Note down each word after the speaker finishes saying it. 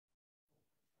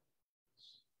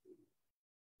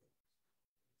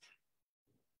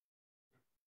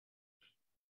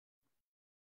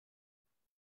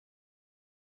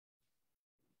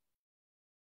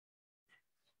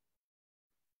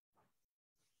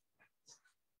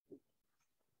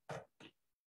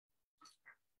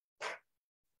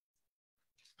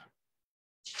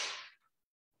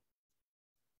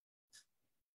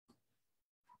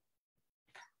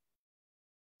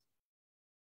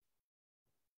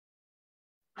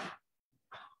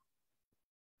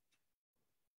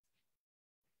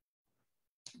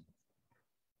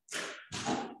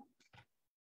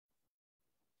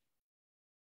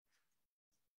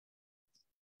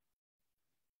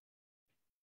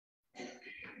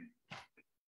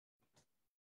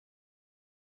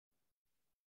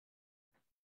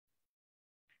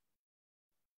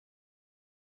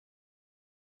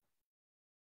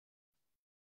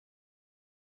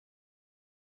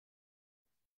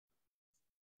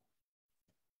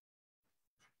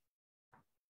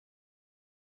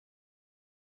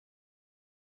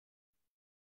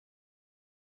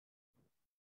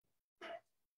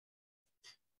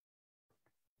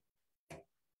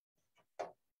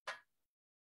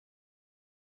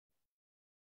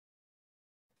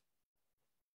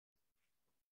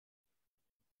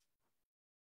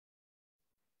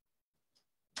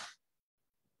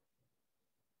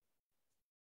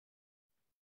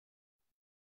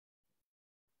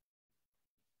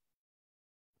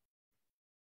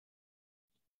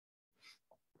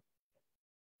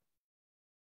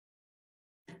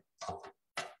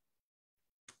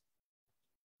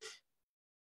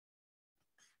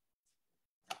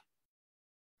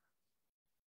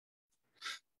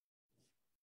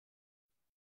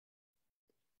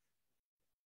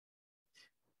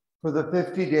For the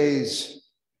 50 days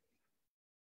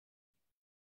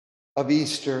of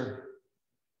Easter,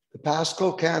 the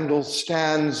Paschal candle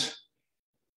stands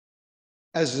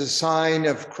as a sign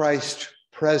of Christ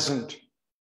present.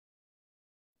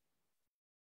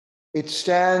 It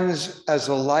stands as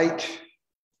a light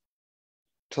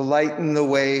to lighten the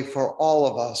way for all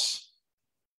of us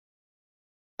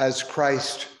as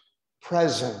Christ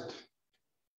present.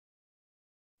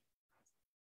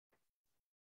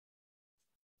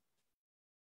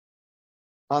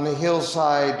 On a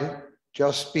hillside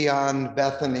just beyond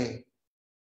Bethany,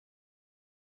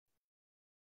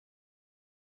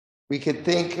 we could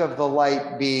think of the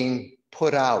light being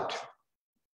put out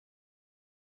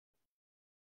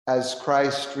as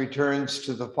Christ returns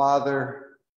to the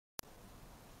Father,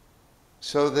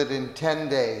 so that in 10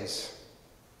 days,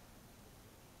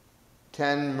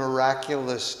 10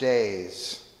 miraculous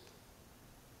days,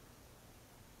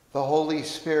 the Holy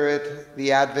Spirit,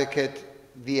 the advocate,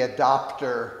 the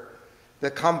adopter,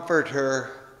 the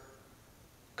comforter,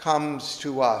 comes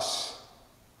to us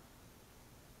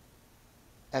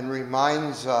and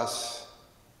reminds us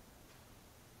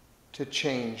to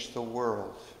change the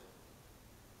world.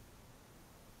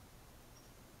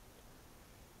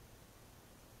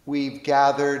 We've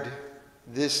gathered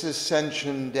this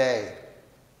Ascension Day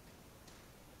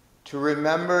to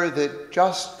remember that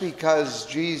just because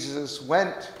Jesus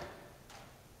went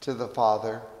to the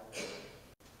Father,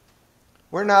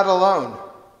 we're not alone,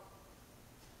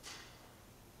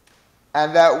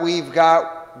 and that we've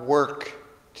got work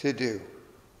to do.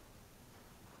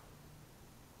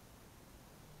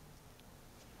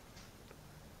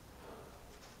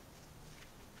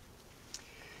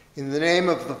 In the name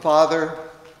of the Father,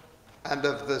 and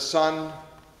of the Son,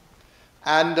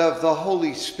 and of the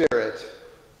Holy Spirit.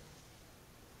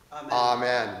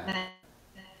 Amen. Amen.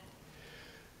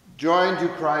 Join to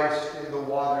Christ in the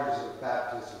waters of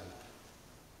baptism.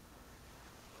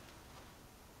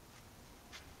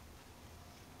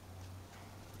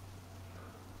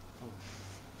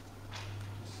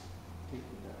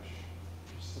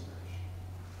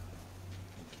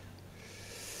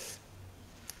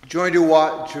 Joined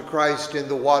to Christ in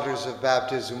the waters of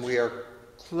baptism, we are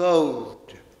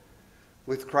clothed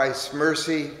with Christ's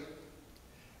mercy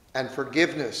and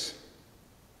forgiveness.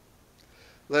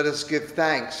 Let us give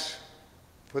thanks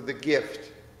for the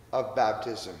gift of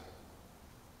baptism.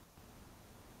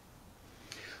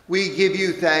 We give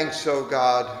you thanks, O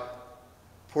God,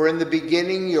 for in the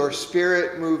beginning your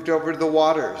Spirit moved over the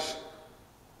waters,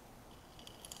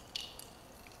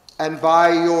 and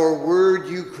by your word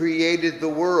you created the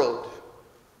world,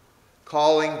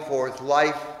 calling forth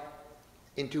life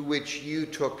into which you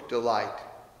took delight.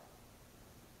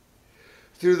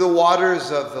 Through the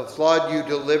waters of the flood you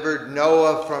delivered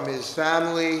Noah from his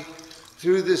family.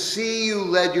 Through the sea you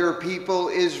led your people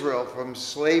Israel from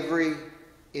slavery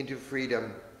into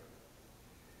freedom.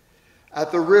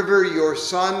 At the river your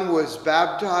son was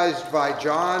baptized by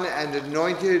John and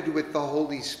anointed with the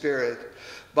Holy Spirit.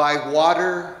 By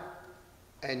water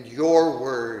and your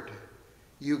word,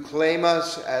 you claim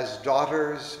us as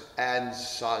daughters and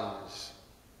sons,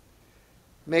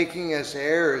 making us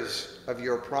heirs of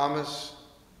your promise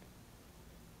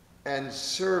and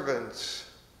servants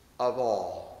of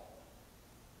all.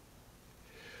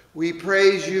 We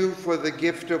praise you for the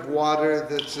gift of water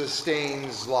that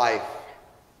sustains life.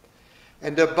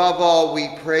 And above all, we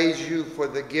praise you for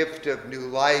the gift of new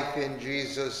life in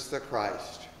Jesus the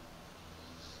Christ.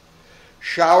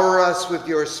 Shower us with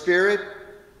your Spirit,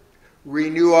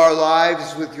 renew our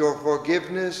lives with your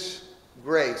forgiveness,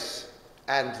 grace,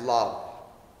 and love.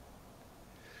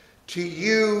 To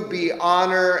you be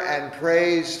honor and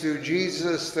praise through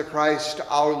Jesus the Christ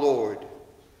our Lord,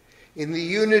 in the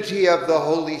unity of the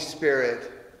Holy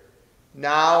Spirit,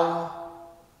 now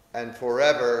and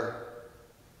forever.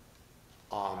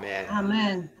 Amen.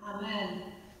 Amen. Amen.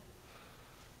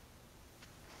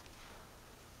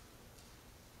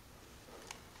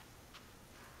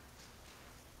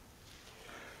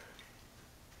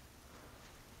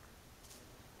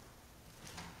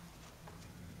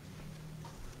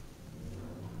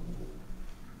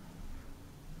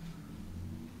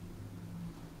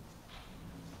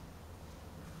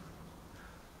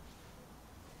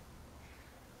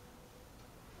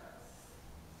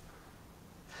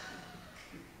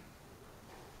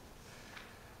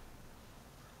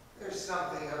 There's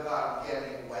something about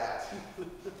getting wet.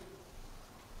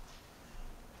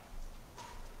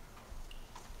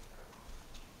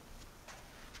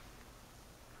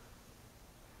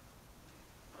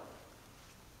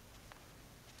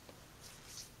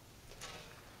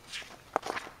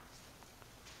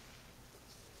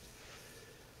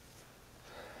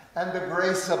 and the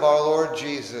grace of our Lord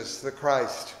Jesus the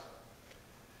Christ,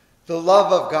 the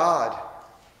love of God,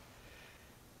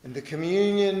 and the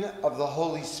communion of the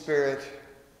Holy Spirit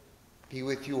be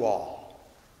with you all.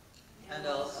 And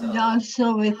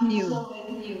also with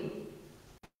you.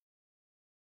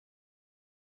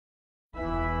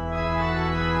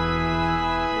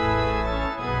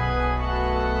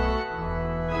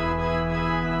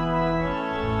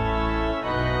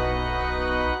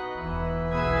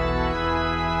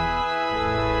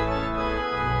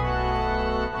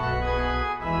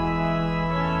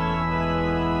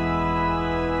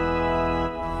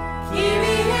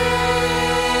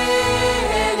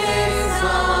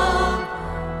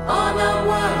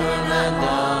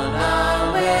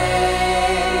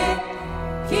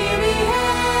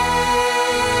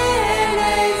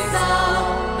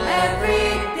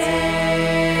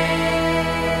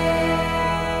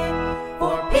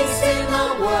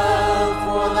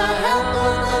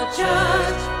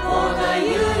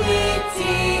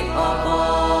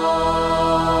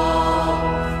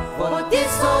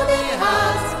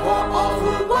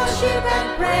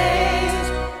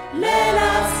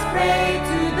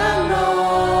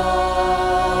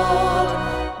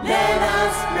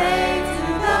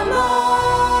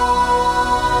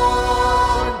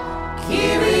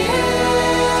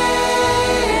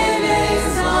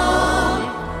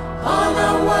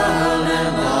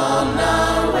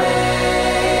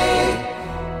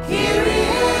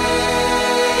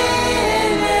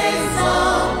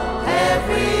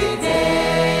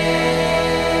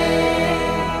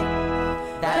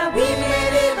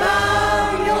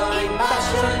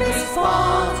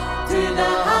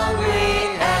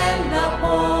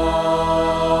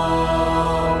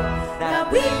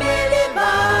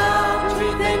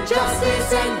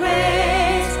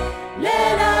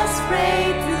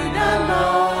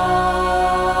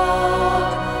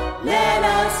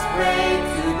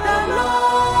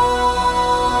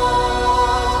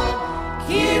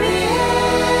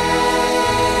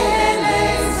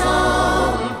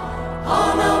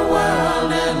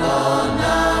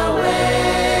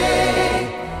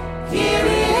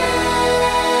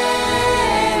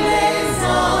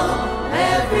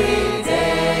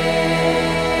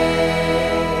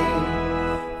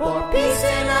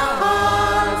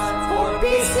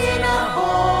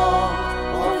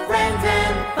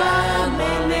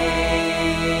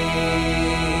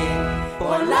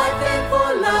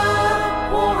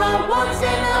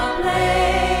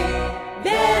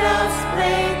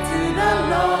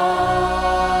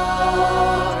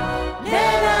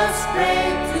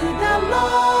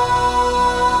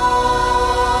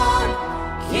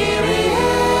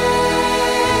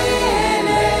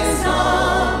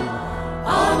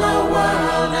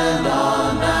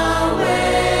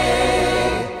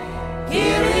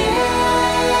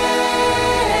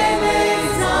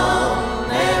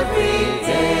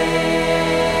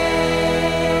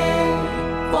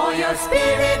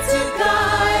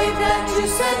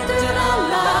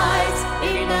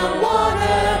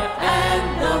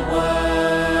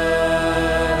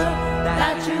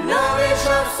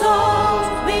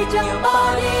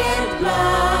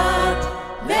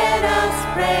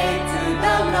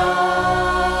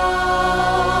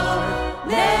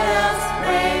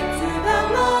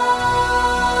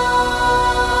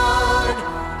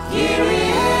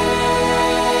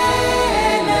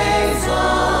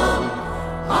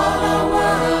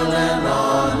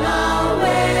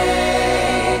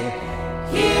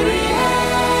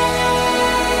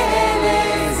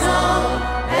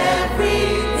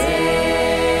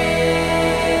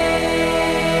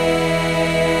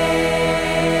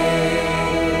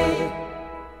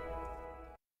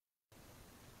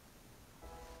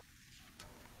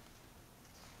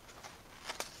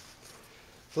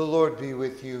 The Lord be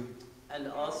with you. And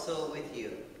also with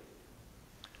you.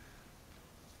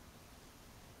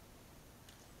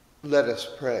 Let us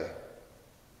pray.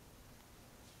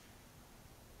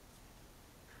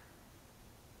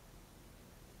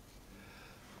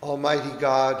 Almighty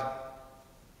God,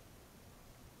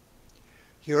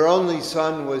 your only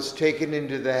Son was taken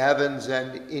into the heavens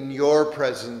and in your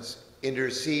presence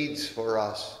intercedes for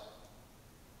us.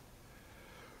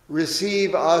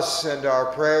 Receive us and our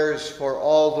prayers for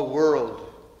all the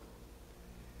world,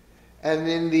 and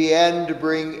in the end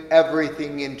bring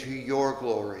everything into your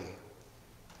glory.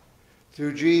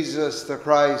 Through Jesus the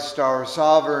Christ, our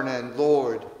sovereign and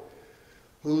Lord,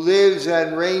 who lives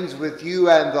and reigns with you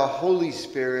and the Holy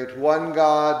Spirit, one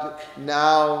God,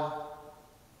 now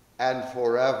and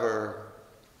forever.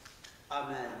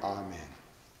 Amen. Amen.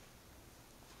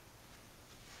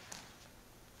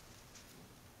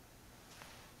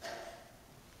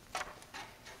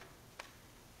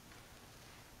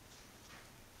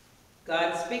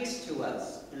 God speaks to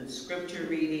us in scripture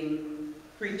reading,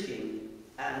 preaching,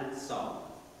 and song.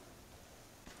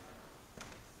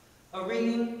 A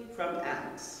reading from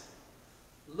Acts.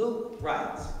 Luke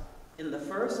writes, in the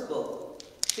first book,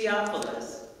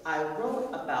 Theophilus, I wrote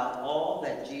about all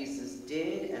that Jesus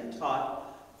did and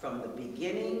taught from the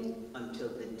beginning until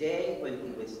the day when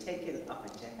he was taken up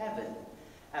into heaven,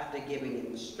 after giving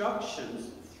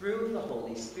instructions through the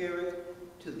Holy Spirit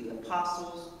to the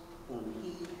apostles whom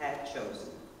he had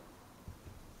chosen.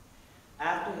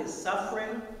 After his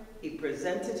suffering, he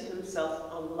presented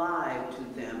himself alive to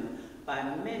them by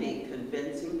many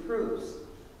convincing proofs,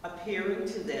 appearing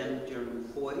to them during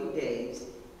 40 days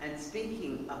and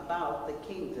speaking about the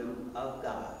kingdom of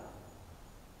God.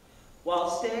 While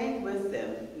staying with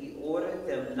them, he ordered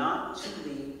them not to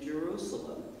leave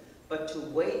Jerusalem, but to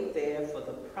wait there for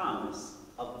the promise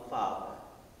of the Father.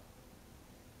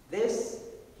 This,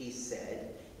 he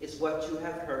said, is what you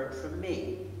have heard from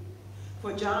me.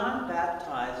 For John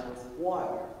baptized with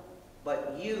water,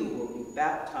 but you will be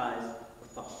baptized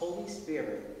with the Holy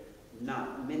Spirit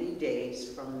not many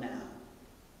days from now.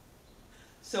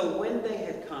 So when they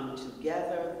had come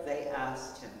together, they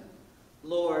asked him,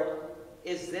 Lord,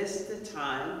 is this the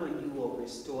time when you will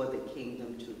restore the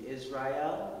kingdom to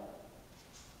Israel?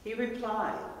 He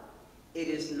replied, it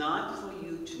is not for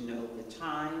you to know the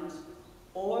times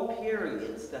or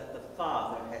periods that the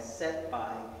Father has set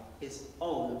by his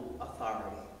own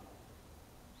authority.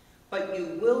 But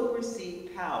you will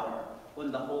receive power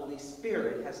when the Holy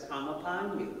Spirit has come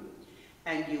upon you,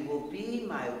 and you will be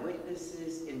my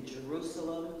witnesses in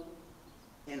Jerusalem,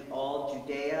 in all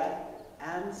Judea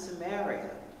and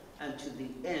Samaria, and to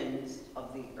the ends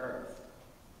of the earth.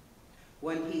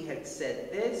 When he had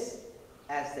said this,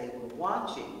 as they were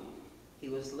watching, he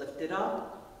was lifted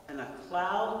up, and a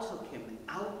cloud took him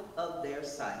out of their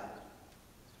sight.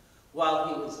 While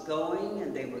he was going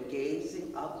and they were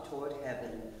gazing up toward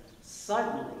heaven,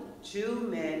 suddenly 2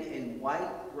 men in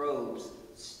white robes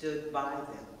stood by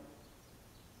them.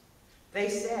 They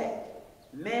said,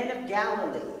 Men of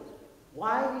Galilee,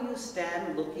 why do you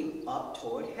stand looking up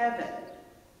toward heaven?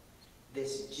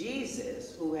 This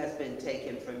Jesus, who has been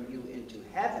taken from you into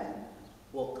heaven,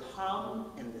 will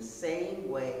come in the same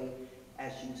way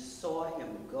as you saw him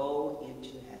go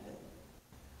into heaven.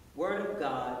 Word of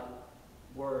God,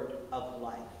 word of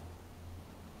life.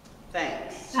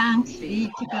 Thanks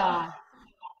be to God.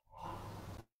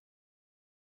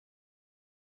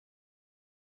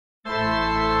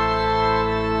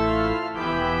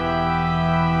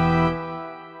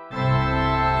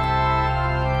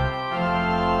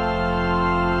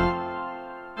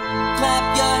 Clap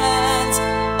your hands,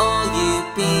 all you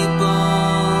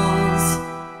peoples.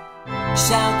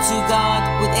 Shout to God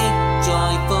with a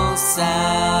joyful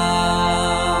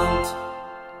sound.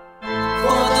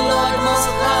 For the Lord Most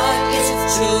High is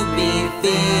to be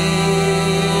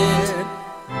feared,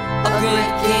 a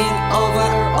great King over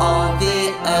all the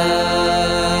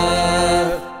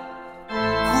earth,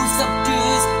 who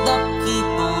subdues the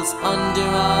peoples under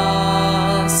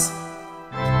us,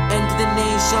 and the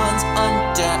nations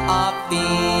under our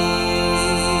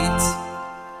feet,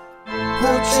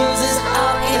 who chooses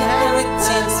our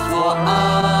inheritance for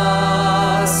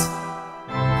us,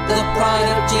 the pride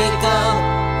of Jacob,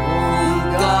 whom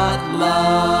God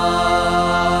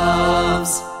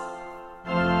loves.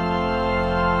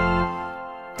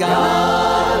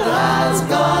 God has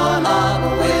gone up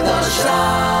with a shout.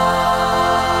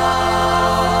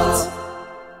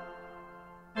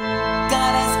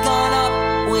 God has gone up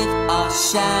with a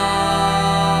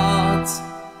shout.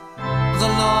 The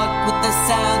Lord with the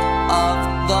sound of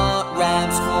the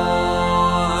ram's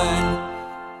horn.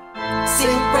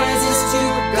 Sing praises to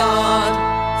God,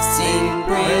 sing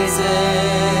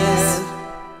praises.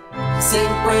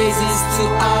 Sing praises to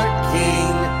our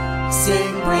King,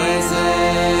 sing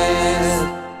praises.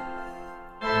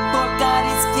 For God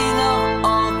is King of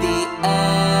all the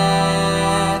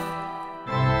earth.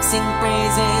 Sing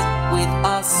praises with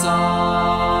a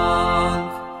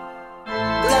song.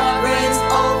 God reigns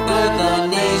over the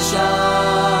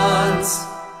nations.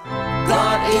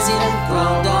 God is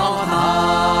enthroned on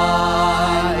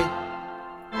high.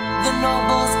 The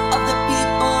nobles of the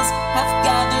peoples have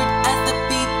gathered as the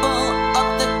people of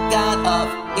the God of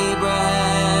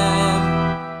Abraham.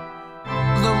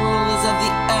 The rulers of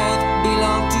the earth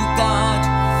belong to God,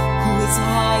 who is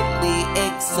highly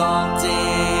exalted.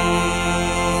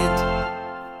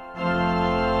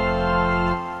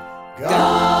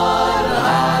 God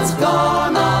has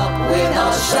gone up with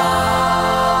a shout.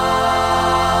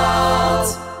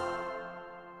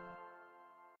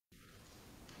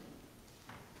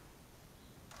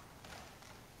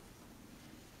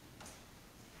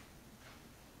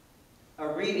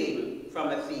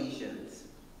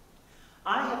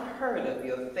 heard of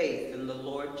your faith in the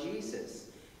Lord Jesus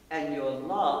and your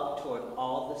love toward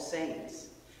all the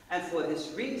saints. And for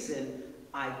this reason,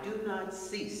 I do not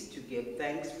cease to give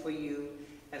thanks for you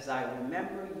as I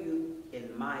remember you in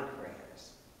my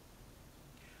prayers.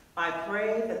 I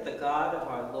pray that the God of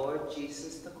our Lord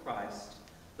Jesus the Christ,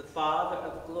 the Father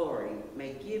of glory,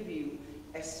 may give you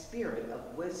a spirit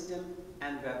of wisdom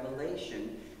and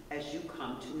revelation as you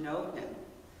come to know him,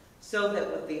 so that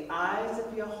with the eyes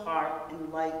of your heart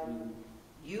enlightened,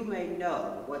 you may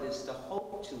know what is the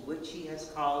hope to which he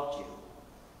has called you,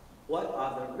 what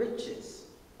are the riches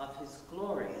of his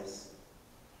glorious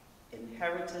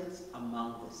inheritance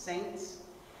among the saints,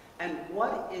 and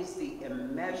what is the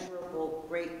immeasurable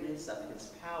greatness of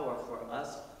his power for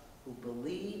us who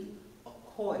believe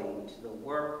according to the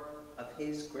work of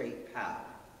his great power.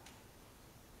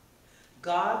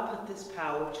 God put this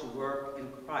power to work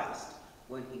in Christ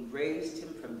when he raised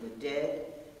him from the dead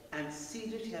and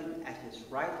seated him at his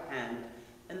right hand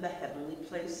in the heavenly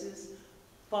places,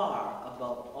 far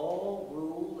above all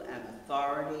rule and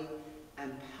authority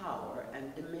and power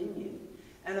and dominion,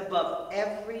 and above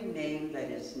every name that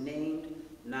is named,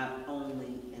 not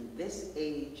only in this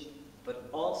age, but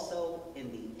also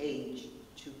in the age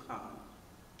to come.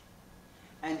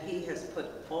 And he has put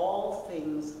all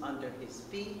things under his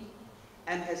feet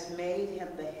and has made him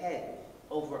the head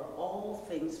over all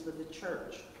things for the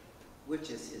church, which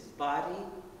is his body,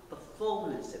 the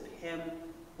fullness of him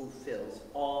who fills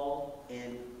all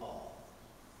in all.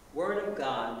 Word of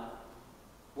God,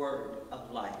 word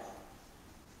of life.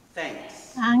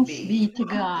 Thanks be to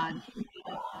God.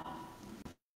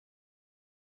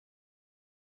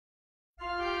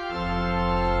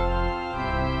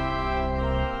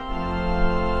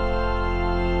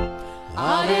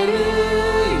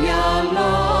 Hallelujah,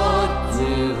 Lord,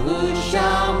 to who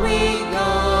shall we go?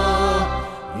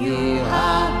 You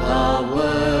have the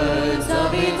words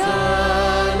of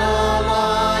eternal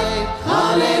life.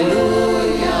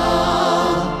 Hallelujah.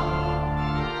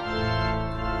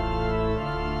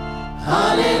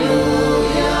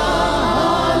 Hallelujah.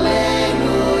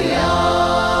 Hallelujah.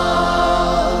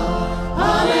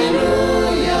 Hallelujah.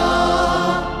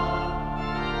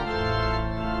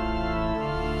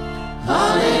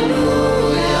 Hallelujah,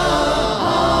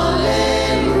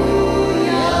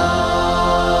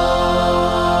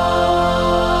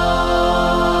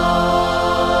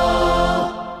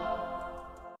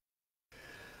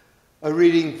 A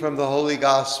reading from the Holy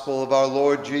Gospel of our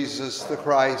Lord Jesus the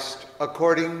Christ,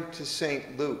 according to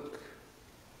St. Luke.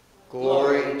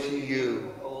 Glory to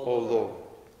you, O Lord.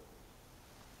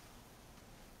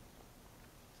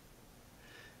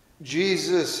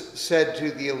 Jesus said to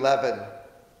the 11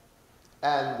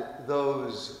 and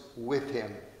those with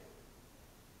him,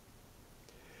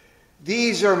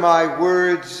 "These are my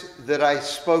words that I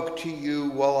spoke to you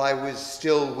while I was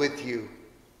still with you,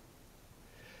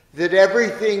 that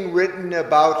everything written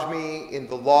about me in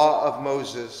the law of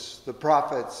Moses, the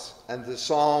prophets, and the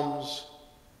Psalms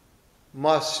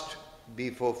must be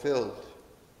fulfilled."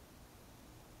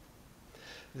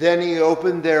 Then he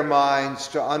opened their minds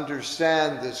to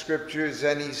understand the scriptures,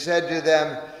 and he said to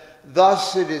them,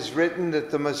 "Thus it is written that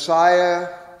the Messiah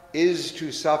is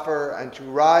to suffer and to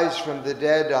rise from the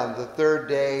dead on the third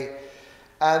day,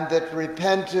 and that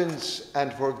repentance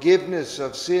and forgiveness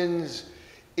of sins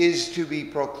is to be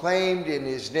proclaimed in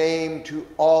his name to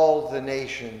all the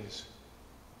nations,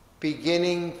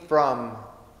 beginning from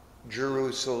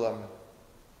Jerusalem.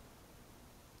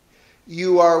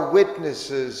 You are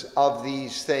witnesses of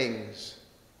these things.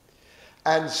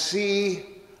 And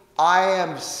see, I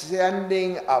am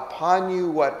sending upon you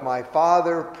what my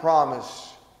Father promised.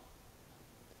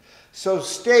 So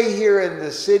stay here in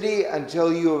the city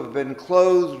until you have been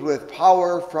clothed with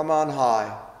power from on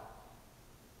high."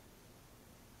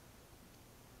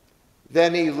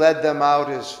 Then he led them out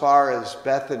as far as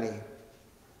Bethany,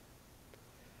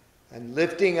 and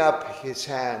lifting up his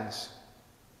hands,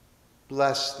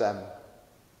 blessed them.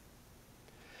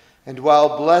 And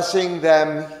while blessing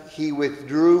them, he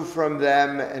withdrew from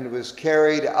them and was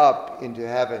carried up into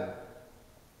heaven.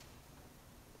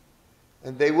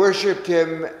 And they worshipped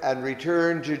him and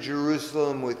returned to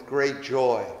Jerusalem with great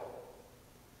joy.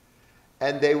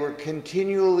 And they were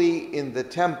continually in the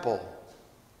temple,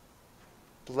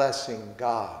 blessing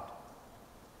God.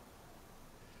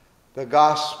 The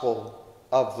Gospel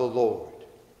of the Lord.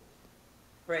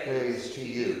 Praise to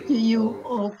you. To you,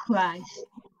 O Christ.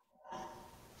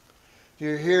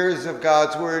 Dear hearers of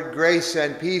God's word, grace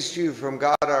and peace to you from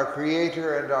God our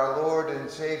Creator and our Lord and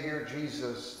Savior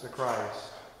Jesus the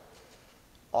Christ.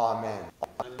 Amen.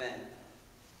 Amen.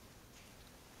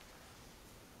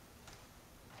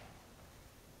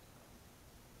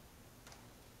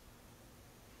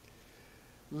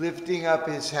 Lifting up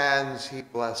his hands, he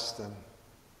blessed them.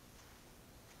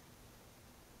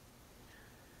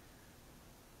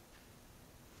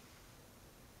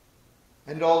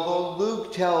 And although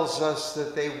Luke tells us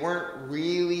that they weren't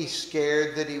really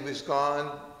scared that he was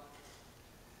gone,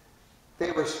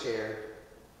 they were scared.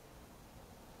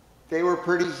 They were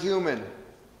pretty human,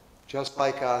 just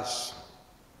like us.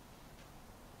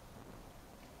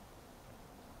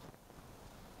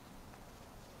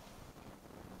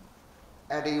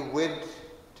 And he went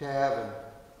to heaven.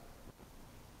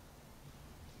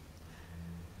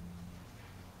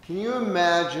 Can you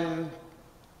imagine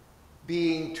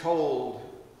being told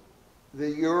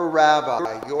that your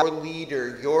rabbi, your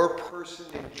leader, your person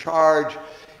in charge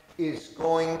is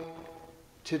going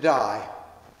to die?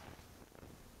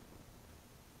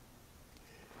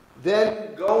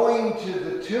 Then going to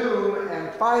the tomb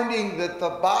and finding that the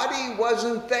body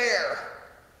wasn't there.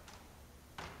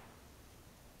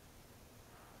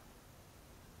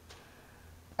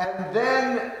 And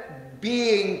then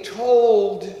being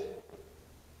told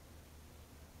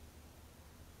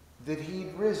that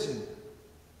he'd risen,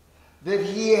 that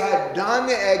he had done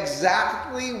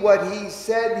exactly what he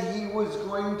said he was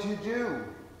going to do.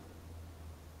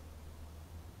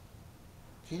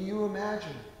 Can you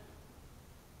imagine?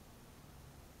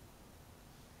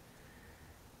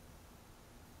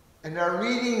 And our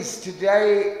readings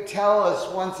today tell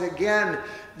us once again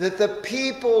that the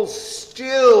people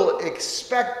still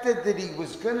expected that he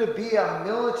was going to be a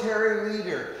military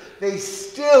leader. They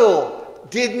still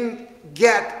didn't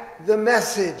get the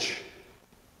message.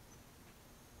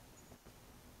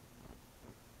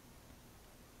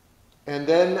 And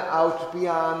then out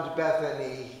beyond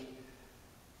Bethany,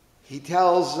 he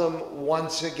tells them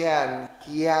once again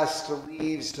he has to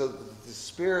leave so that the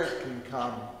Spirit can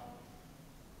come,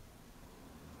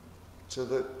 so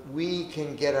that we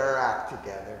can get our act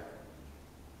together.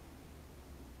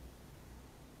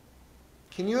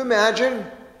 Can you imagine?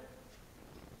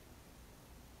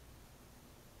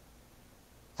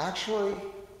 Actually,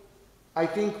 I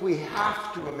think we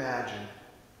have to imagine.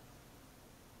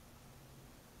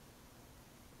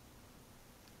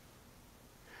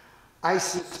 I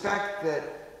suspect that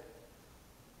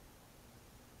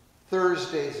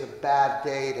Thursday's a bad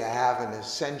day to have an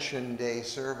Ascension Day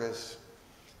service.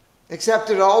 Except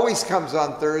it always comes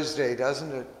on Thursday,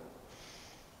 doesn't it?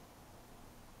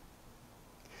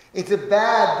 It's a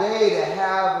bad day to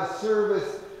have a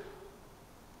service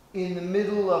in the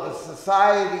middle of a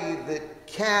society that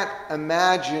can't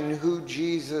imagine who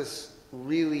Jesus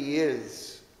really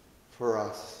is for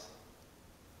us.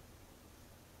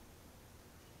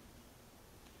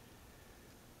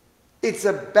 It's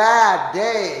a bad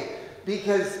day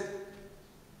because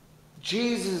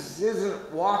Jesus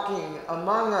isn't walking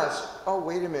among us. Oh,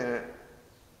 wait a minute.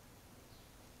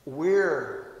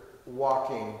 We're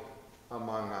walking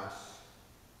among us.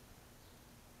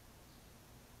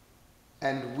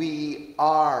 And we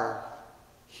are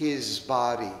his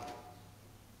body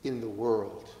in the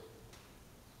world.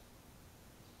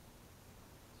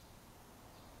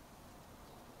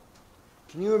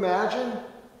 Can you imagine?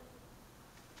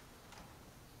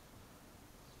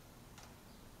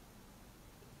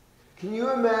 Can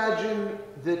you imagine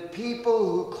that people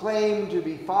who claim to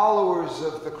be followers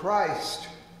of the Christ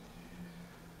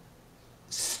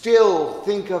still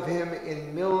think of him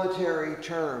in military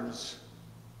terms?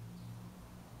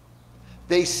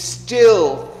 They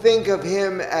still think of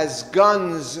him as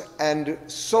guns and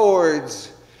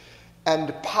swords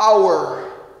and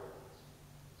power.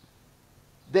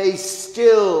 They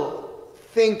still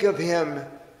think of him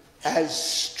as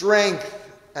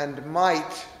strength and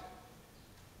might.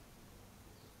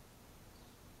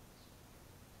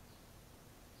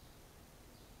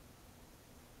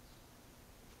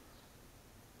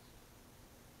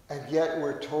 And yet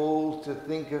we're told to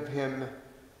think of him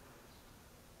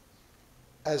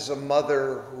as a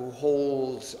mother who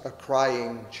holds a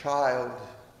crying child.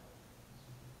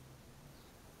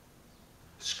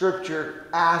 Scripture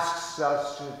asks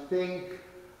us to think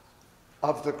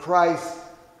of the Christ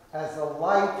as a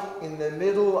light in the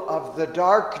middle of the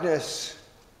darkness.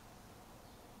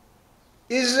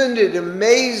 Isn't it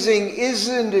amazing?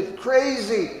 Isn't it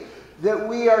crazy that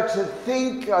we are to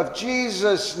think of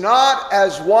Jesus not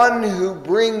as one who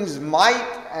brings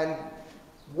might and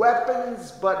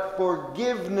weapons, but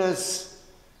forgiveness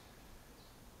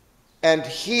and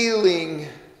healing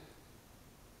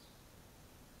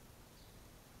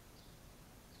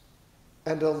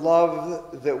and a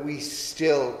love that we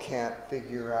still can't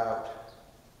figure out?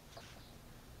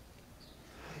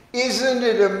 Isn't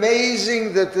it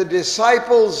amazing that the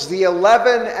disciples, the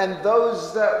 11, and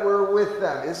those that were with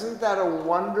them, isn't that a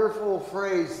wonderful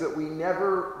phrase that we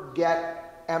never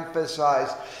get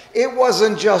emphasized? It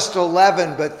wasn't just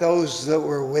 11, but those that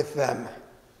were with them.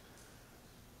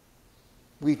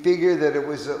 We figure that it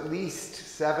was at least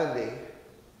 70.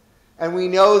 And we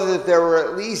know that there were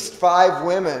at least 5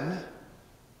 women,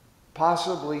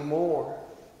 possibly more.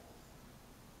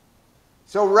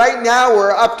 So right now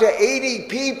we're up to 80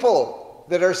 people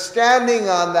that are standing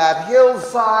on that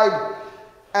hillside,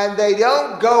 and they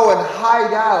don't go and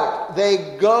hide out.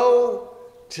 They go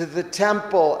to the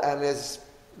temple, and as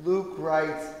Luke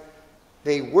writes,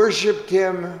 they worshiped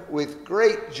him with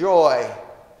great joy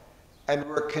and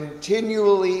were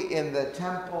continually in the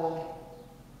temple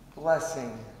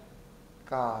blessing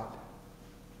God.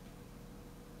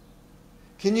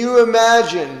 Can you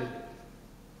imagine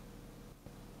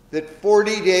that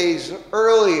 40 days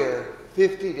earlier,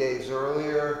 50 days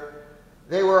earlier,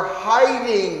 they were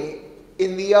hiding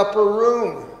in the upper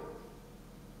room?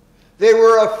 They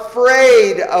were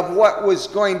afraid of what was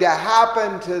going to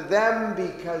happen to them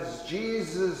because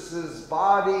Jesus'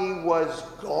 body was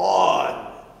gone.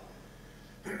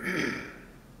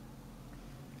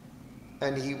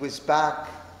 And he was back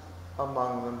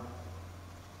among them.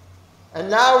 And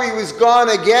now he was gone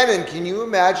again, and can you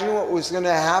imagine what was going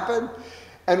to happen?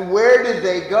 And where did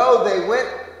they go? They went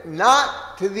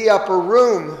not to the upper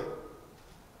room,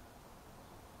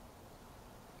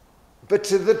 but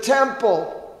to the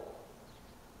temple.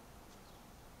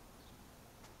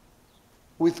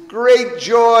 With great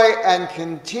joy and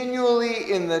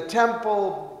continually in the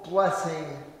temple blessing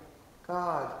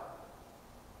God.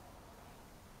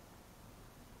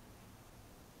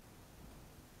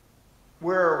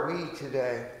 Where are we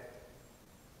today?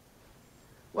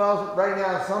 Well, right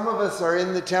now, some of us are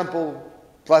in the temple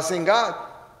blessing God.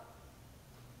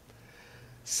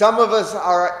 Some of us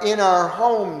are in our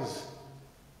homes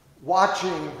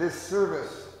watching this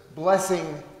service,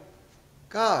 blessing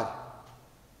God.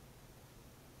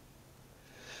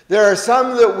 There are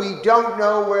some that we don't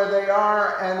know where they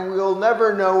are, and we'll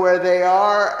never know where they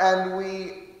are, and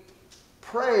we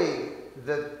pray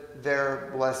that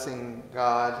they're blessing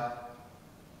God.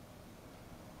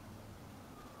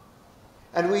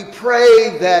 And we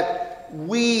pray that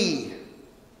we,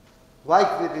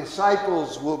 like the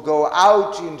disciples, will go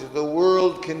out into the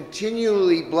world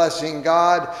continually blessing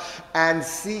God and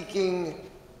seeking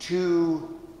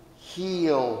to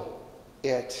heal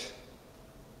it.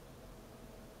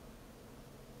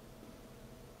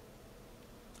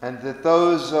 And that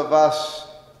those of us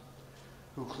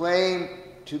who claim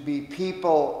to be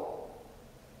people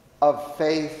of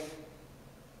faith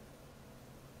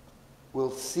will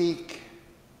seek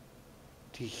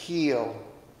to heal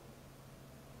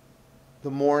the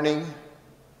mourning,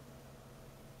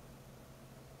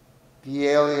 the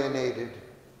alienated,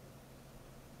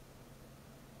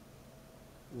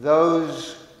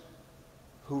 those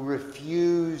who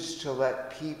refuse to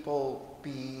let people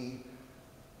be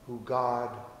who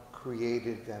God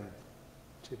created them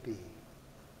to be.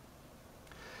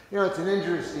 You know, it's an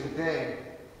interesting thing,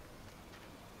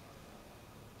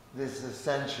 this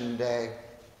Ascension Day.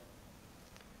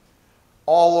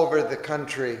 All over the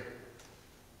country,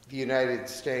 the United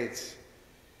States,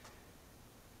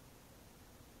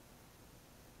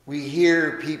 we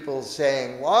hear people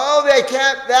saying, well, we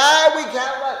can't let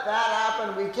that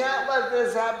happen, we can't let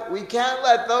this happen, we can't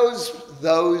let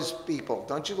those people.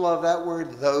 Don't you love that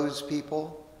word, those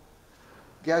people?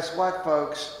 Guess what,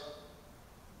 folks?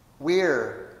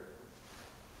 We're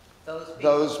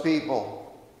those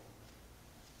people.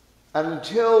 And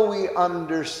until we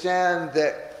understand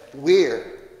that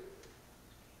we're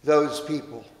those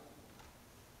people,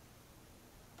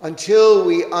 until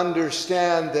we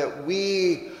understand that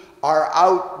we are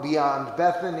out beyond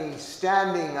Bethany,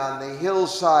 standing on the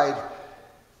hillside,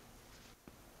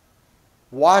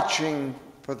 watching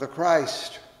for the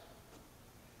Christ,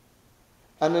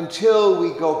 and until we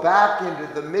go back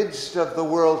into the midst of the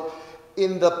world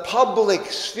in the public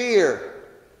sphere,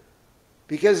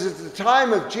 because at the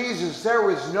time of Jesus there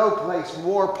was no place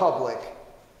more public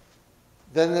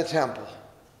than the temple.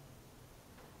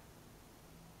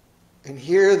 And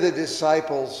here the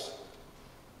disciples,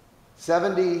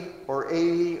 70 or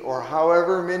 80 or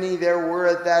however many there were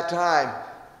at that time,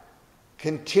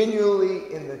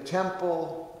 continually in the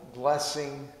temple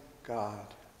blessing God.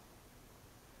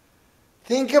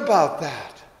 Think about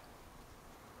that.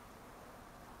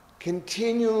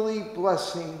 Continually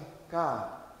blessing God.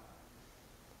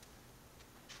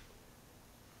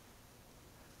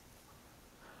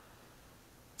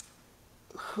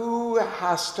 Who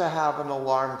has to have an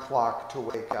alarm clock to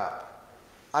wake up?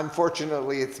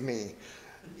 Unfortunately, it's me.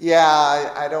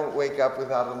 Yeah, I don't wake up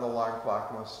without an alarm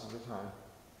clock most of the time.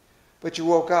 But you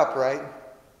woke up, right?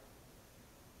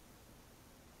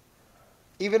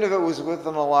 Even if it was with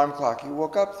an alarm clock, you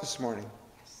woke up this morning.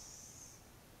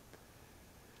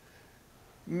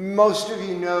 Most of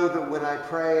you know that when I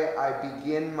pray, I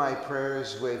begin my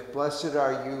prayers with, "Blessed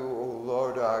are you, O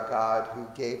Lord our God, who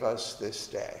gave us this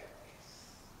day."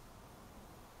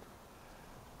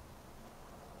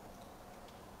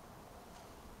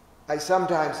 I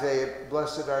sometimes say,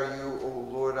 "Blessed are you, O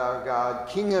Lord our God,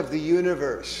 King of the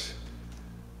universe,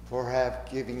 for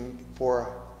having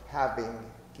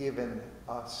given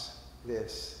us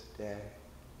this day."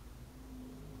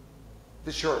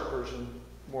 The short version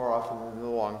more often than the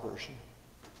long version.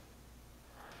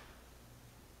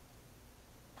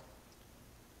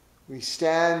 We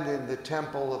stand in the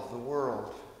temple of the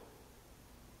world.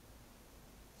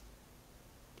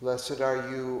 Blessed are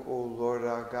you, O Lord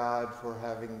our God, for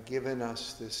having given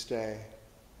us this day.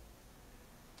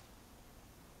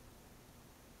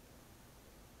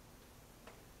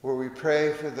 Where we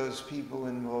pray for those people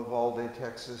in Uvalde,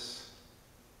 Texas.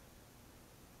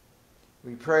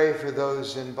 We pray for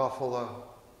those in Buffalo.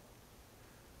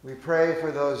 We pray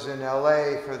for those in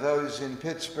LA, for those in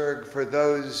Pittsburgh, for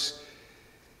those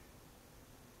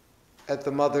at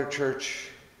the Mother Church.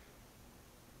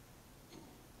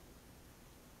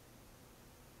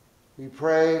 We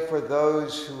pray for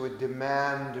those who would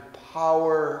demand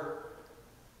power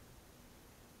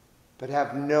but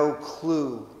have no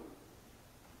clue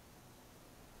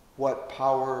what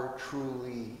power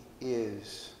truly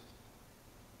is.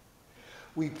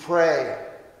 We pray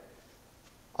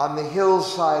on the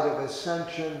hillside of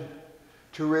Ascension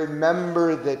to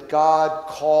remember that God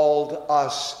called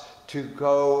us to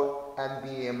go and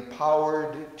be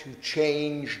empowered to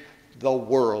change the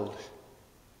world.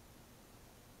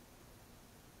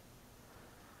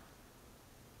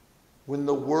 When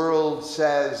the world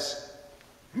says,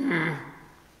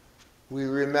 we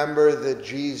remember that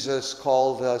Jesus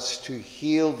called us to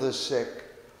heal the sick,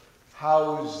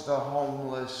 house the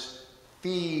homeless,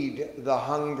 feed the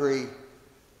hungry,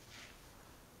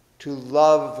 to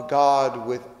love God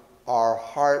with our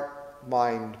heart,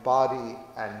 mind, body,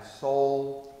 and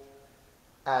soul,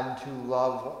 and to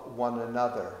love one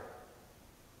another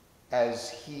as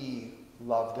He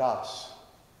loved us.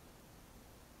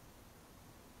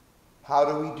 How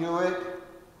do we do it?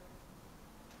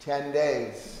 10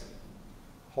 days.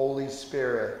 Holy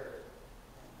Spirit.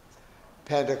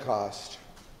 Pentecost.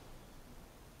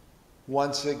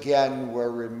 Once again, we're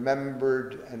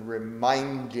remembered and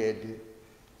reminded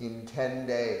in 10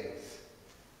 days.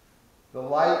 The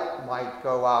light might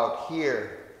go out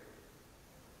here,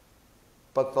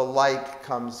 but the light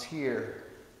comes here.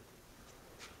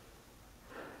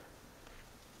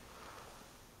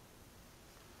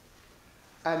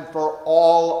 And for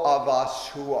all of us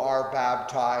who are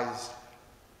baptized,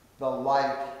 the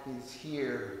light is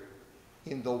here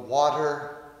in the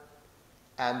water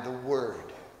and the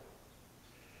Word.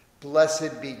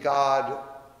 Blessed be God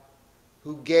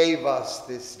who gave us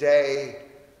this day,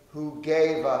 who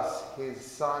gave us His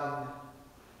Son,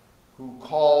 who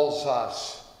calls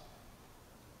us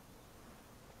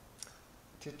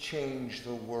to change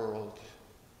the world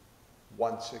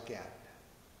once again.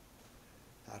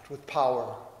 Not with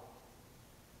power,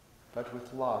 but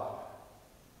with love,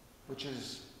 which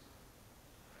is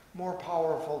more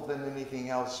powerful than anything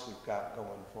else we've got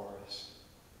going for us.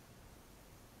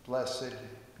 Blessed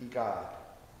be God.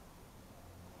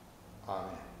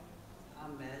 Amen.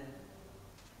 Amen.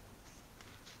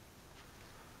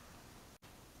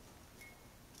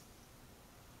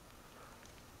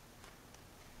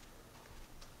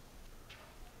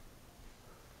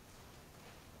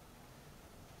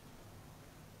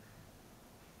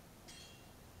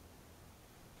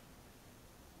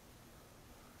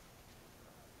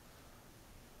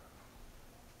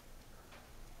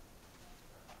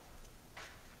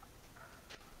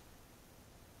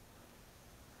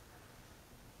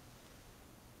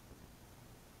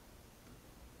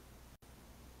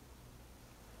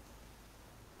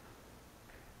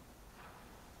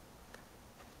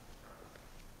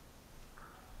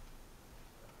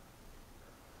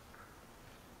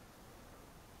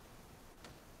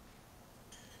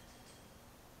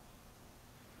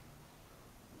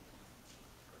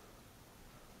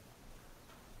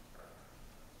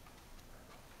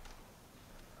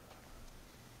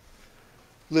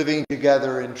 Living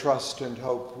together in trust and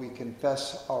hope, we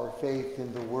confess our faith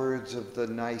in the words of the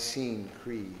Nicene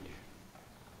Creed.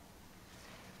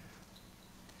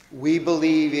 We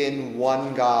believe in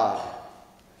one God,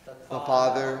 the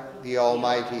Father, the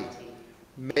Almighty,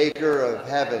 maker of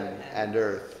heaven and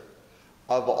earth,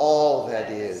 of all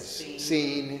that is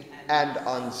seen and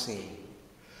unseen.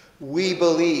 We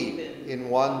believe in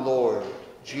one Lord,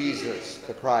 Jesus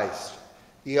the Christ,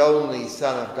 the only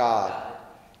Son of God,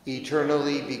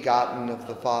 eternally begotten of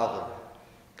the Father,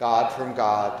 God from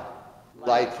God,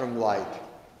 light from light,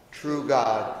 true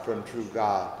God from true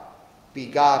God,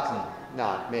 begotten,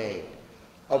 not made,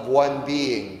 of one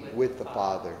being with the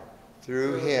Father.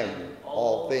 Through him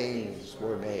all things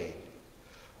were made.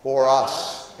 For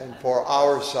us and for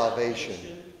our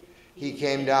salvation, he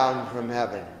came down from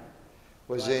heaven,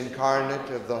 was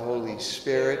incarnate of the Holy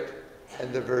Spirit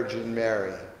and the Virgin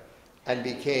Mary, and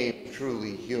became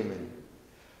truly human.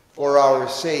 For our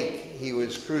sake he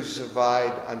was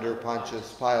crucified under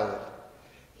Pontius Pilate.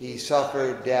 He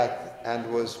suffered death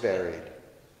and was buried.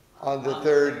 On the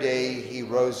third day he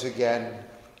rose again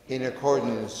in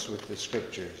accordance with the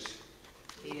Scriptures.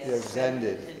 He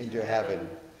ascended into heaven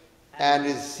and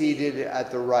is seated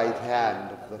at the right hand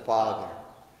of the Father.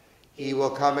 He will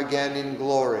come again in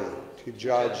glory to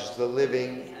judge the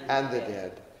living and the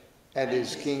dead, and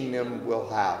his kingdom will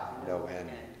have no end.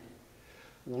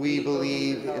 We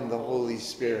believe in the Holy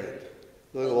Spirit,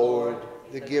 the Lord,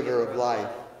 the giver of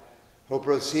life, who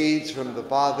proceeds from the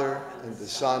Father and the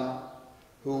Son,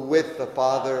 who with the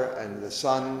Father and the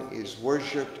Son is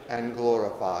worshipped and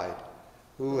glorified,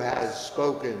 who has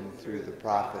spoken through the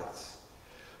prophets.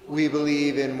 We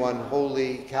believe in one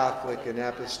holy, Catholic, and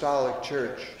Apostolic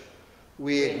Church.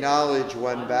 We acknowledge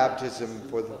one baptism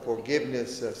for the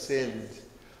forgiveness of sins.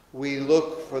 We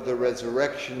look for the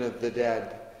resurrection of the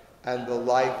dead and the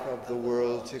life of the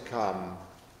world to come.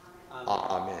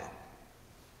 Amen.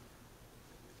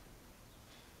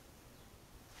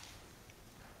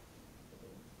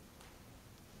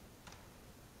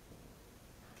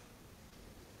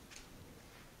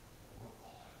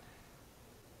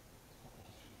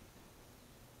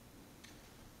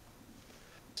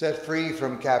 Set free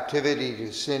from captivity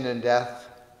to sin and death,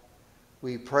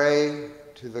 we pray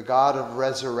to the God of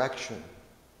resurrection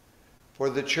for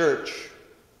the Church,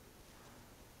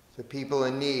 the people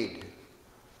in need,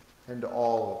 and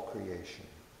all of creation.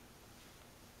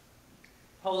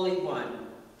 Holy One,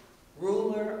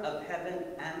 ruler of heaven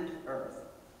and earth,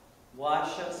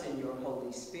 wash us in your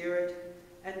Holy Spirit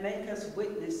and make us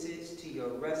witnesses to your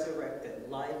resurrected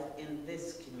life in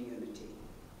this community.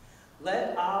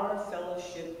 Let our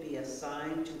fellowship be a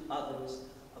sign to others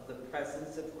of the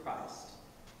presence of Christ.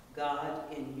 God,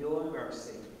 in your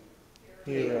mercy,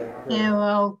 Hear Hear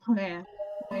our prayer.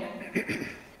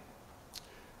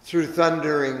 Through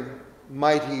thundering,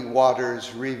 mighty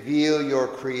waters, reveal your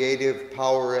creative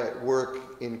power at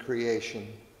work in creation.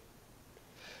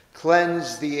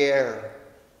 Cleanse the air,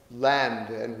 land,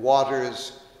 and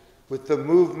waters with the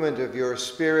movement of your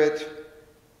Spirit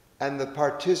and the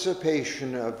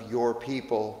participation of your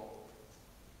people.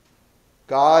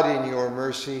 God, in your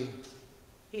mercy,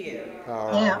 hear.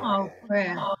 Hear our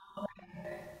prayer.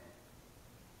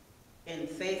 In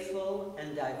faithful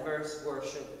and diverse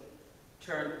worship,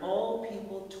 turn all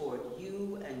people toward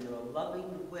you and your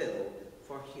loving will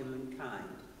for humankind.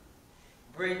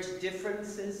 Bridge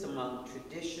differences among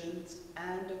traditions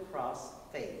and across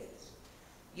faiths.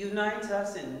 Unite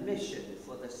us in mission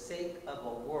for the sake of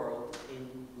a world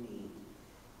in need.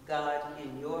 God,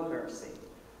 in your mercy,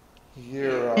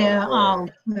 hear Hear our our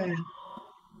prayer. prayer.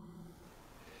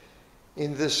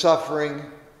 In the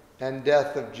suffering and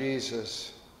death of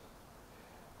Jesus,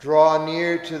 draw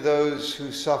near to those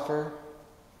who suffer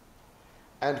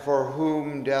and for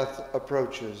whom death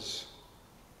approaches,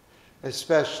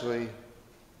 especially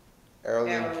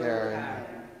Erlen Karen,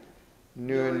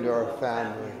 Neuendorf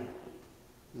family,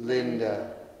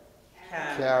 Linda,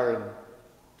 Karen,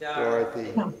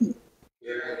 Dorothy,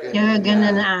 Jürgen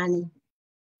and Annie,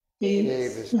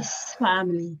 Davis, his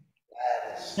family,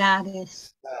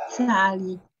 Gladys,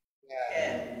 Sally,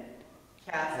 Ken,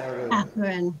 Catherine,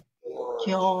 Catherine,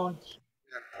 George,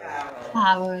 Carol,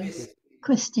 Harold,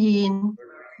 Christine,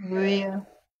 Maria,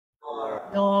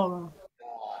 Laura,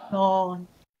 Dawn,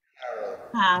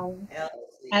 Harold,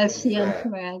 Elsie and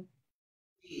Fred,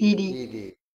 Didi,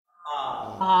 Edie,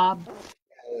 Bob,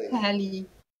 Kelly,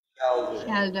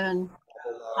 Sheldon,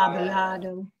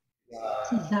 Abelardo,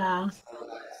 Cesar,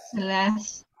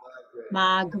 Celeste,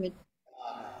 Margaret,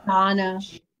 Donna,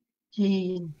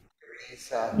 Jean,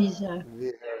 Lisa,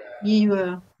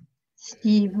 Vera,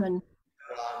 Stephen,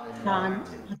 John,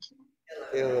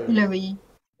 Hillary,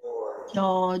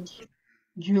 George,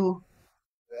 Drew,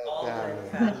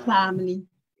 the family,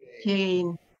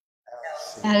 Jane,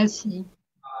 Elsie,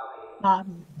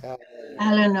 Bobby,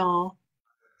 Eleanor,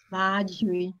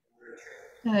 Marjorie,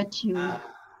 Gertrude,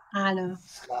 Anna,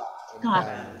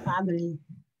 Scott family.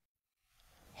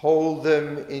 Hold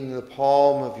them in the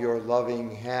palm of your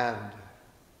loving hand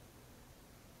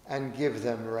and give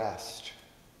them rest.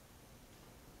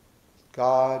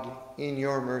 God, in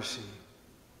your mercy,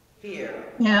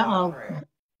 Hear Yeah, our prayer.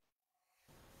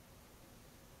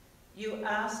 You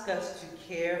ask us to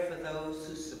care for those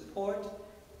who support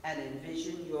and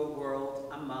envision your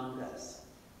world among us,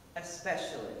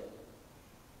 especially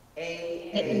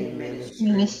AA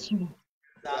Ministry,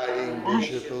 guiding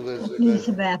Bishop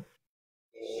Elizabeth,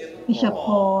 Bishop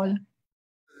Paul,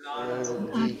 Archdeacon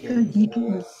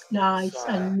Archdeacon Lives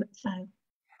and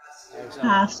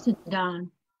Pastor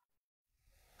Dan.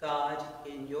 God,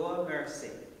 in your mercy,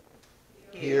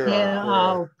 Hear Hear our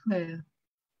our prayer.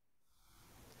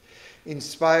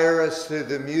 Inspire us through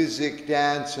the music,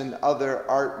 dance, and other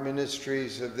art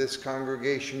ministries of this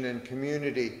congregation and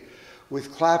community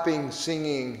with clapping,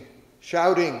 singing,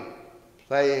 shouting,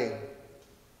 playing,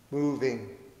 moving.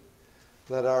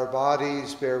 Let our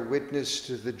bodies bear witness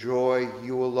to the joy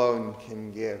you alone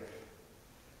can give.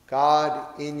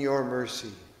 God, in your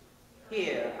mercy,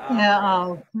 hear Hear our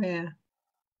our prayer. prayer.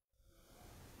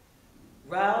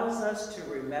 Rouse us to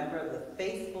remember the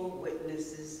faithful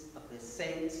witnesses of the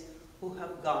saints who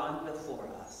have gone before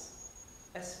us,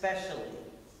 especially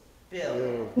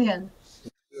Bill, Bill,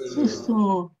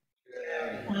 Susu,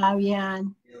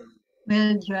 Ariane,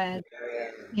 Mildred,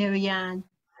 Marianne,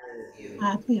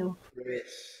 Matthew,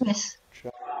 Chris,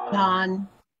 John,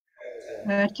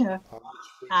 Bertha,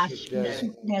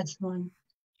 Archbishop Desmond,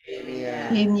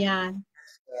 Damian,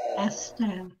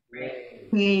 Esther,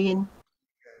 Wayne,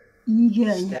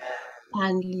 Egan,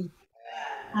 Andy,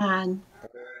 Anne,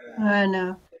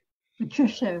 Werner,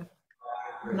 Patricia,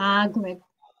 Margaret,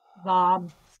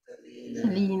 Bob,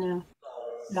 Selena,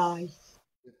 Lois.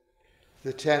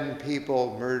 the 10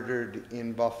 people murdered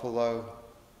in Buffalo,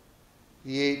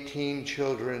 the 18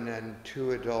 children and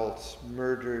 2 adults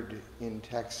murdered in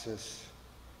Texas.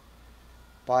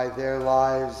 By their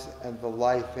lives and the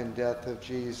life and death of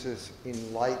Jesus,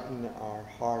 enlighten our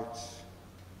hearts,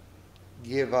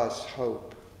 give us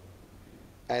hope,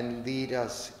 and lead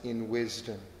us in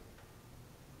wisdom.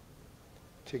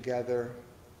 Together,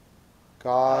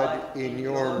 God, in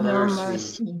your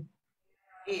mercy,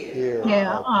 hear Hear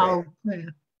our our prayer.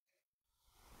 prayer.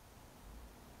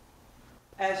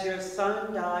 as your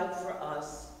Son died for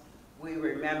us, we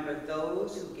remember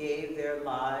those who gave their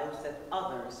lives that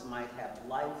others might have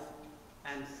life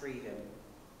and freedom.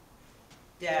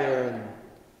 Darren,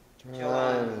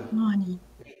 Joanne, Money,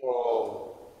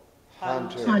 Paul,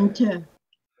 Hunter, Hunter,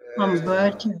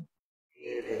 Humberto,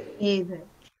 David,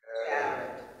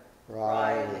 Jared,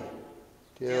 Riley,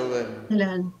 Dylan,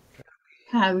 Dylan,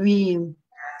 Kareem,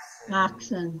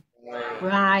 Maxon,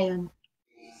 Brian.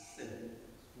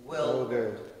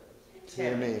 Wilbur, Wilbur,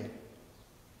 Timmy,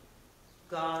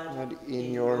 God, and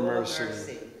in your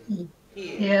mercy,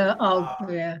 Hear our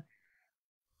prayer.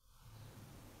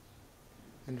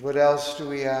 And what else do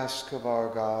we ask of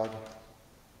our God?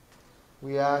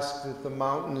 We ask that the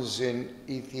mountains in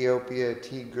Ethiopia,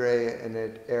 Tigray, and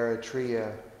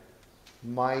Eritrea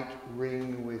might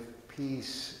ring with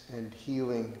peace and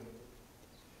healing,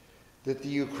 that the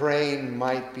Ukraine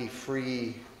might be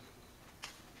free,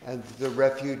 and the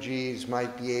refugees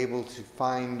might be able to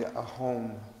find a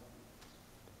home.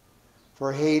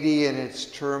 For Haiti and its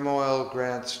turmoil,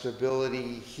 grant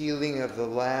stability, healing of the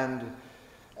land,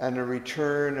 and a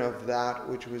return of that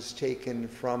which was taken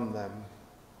from them.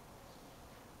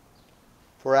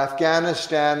 For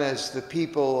Afghanistan, as the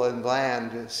people and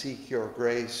land seek your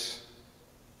grace.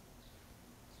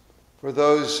 For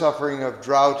those suffering of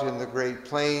drought in the Great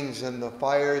Plains and the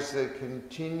fires that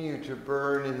continue to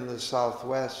burn in the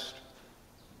Southwest.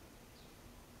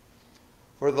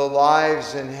 For the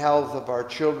lives and health of our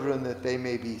children, that they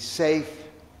may be safe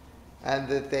and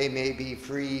that they may be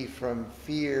free from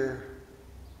fear,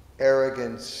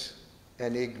 arrogance,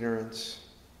 and ignorance.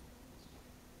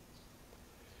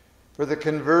 For the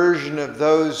conversion of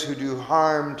those who do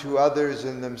harm to others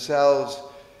and themselves,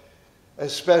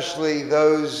 especially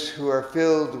those who are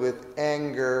filled with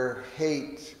anger,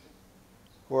 hate,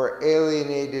 who are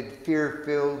alienated,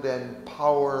 fear-filled, and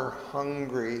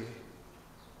power-hungry.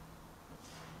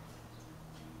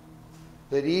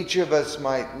 That each of us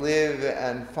might live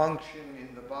and function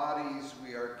in the bodies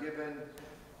we are given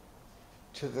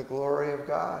to the glory of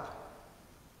God.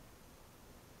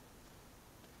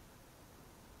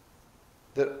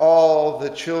 That all the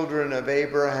children of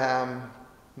Abraham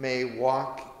may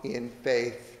walk in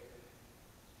faith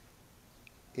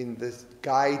in the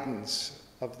guidance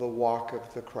of the walk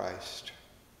of the Christ.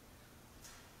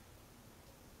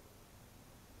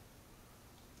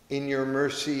 in your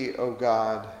mercy, O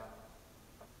God.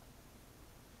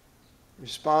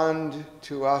 Respond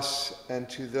to us and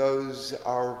to those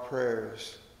our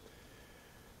prayers.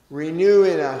 Renew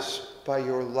in us by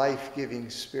your life-giving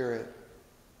Spirit.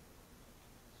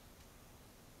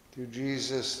 Through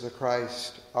Jesus the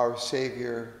Christ, our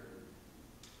Savior.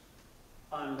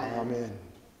 Amen. Amen.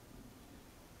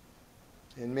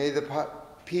 And may the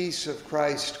peace of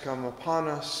Christ come upon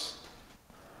us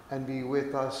and be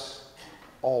with us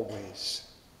always.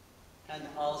 And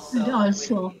also, And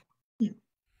also, with you.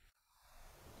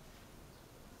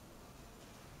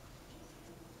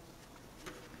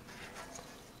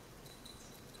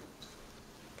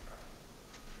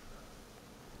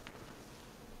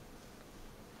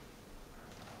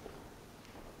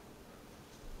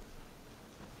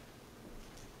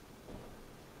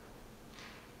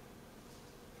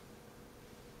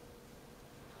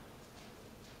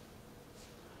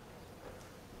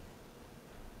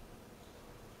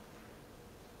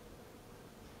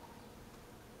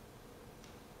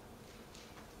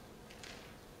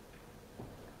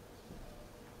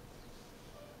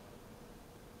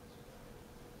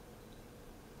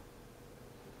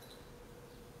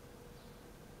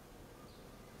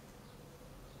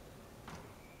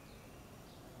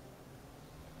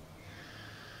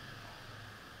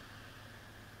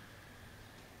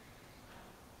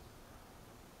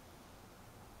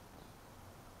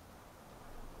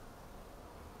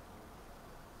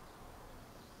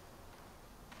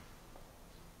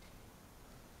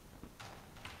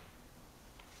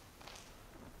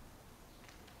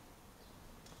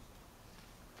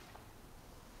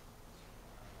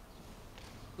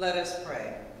 Let us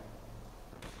pray.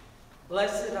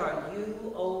 Blessed are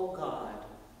you, O God,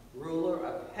 ruler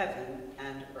of heaven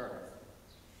and earth.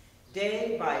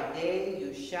 Day by day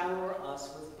you shower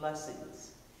us with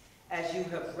blessings. As you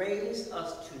have raised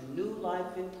us to new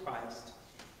life in Christ,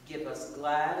 give us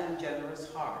glad and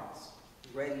generous hearts,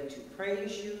 ready to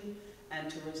praise you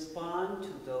and to respond to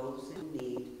those in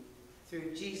need,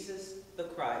 through Jesus the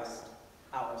Christ,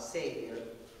 our Savior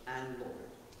and Lord.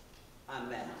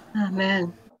 Amen.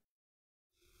 Amen.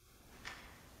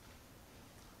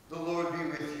 The Lord be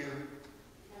with you.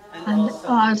 And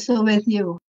also with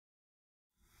you.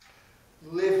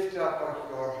 Lift up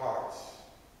your hearts.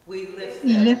 We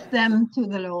lift them to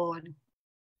the Lord.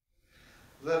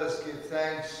 Let us give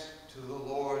thanks to the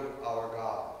Lord our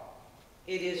God.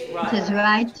 It is right. It is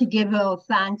right to give our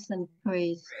thanks and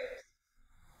praise.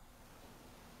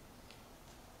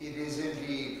 It is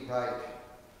indeed right,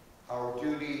 our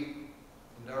duty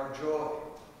and our joy,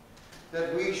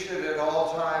 that we should at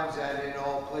all times and in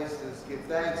all places give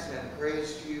thanks and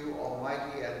praise to you,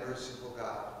 Almighty and merciful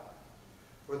God,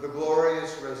 for the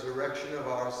glorious resurrection of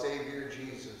our Savior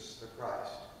Jesus the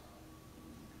Christ,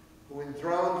 who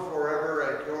enthroned forever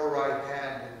at your right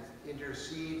hand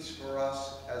intercedes for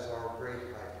us as our great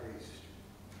high priest.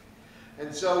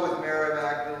 And so with Mary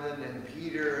Magdalene and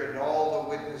Peter and all the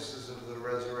witnesses of the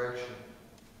resurrection,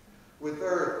 with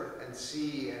earth and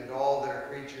sea and all their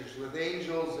creatures, with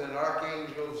angels and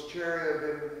archangels,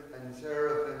 cherubim and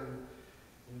seraphim,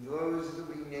 and those that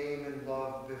we name and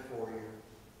love before you,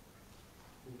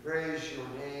 we praise your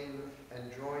name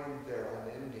and join their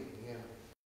unending hymn.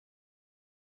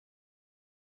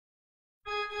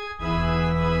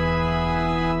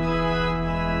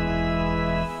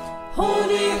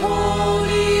 Holy,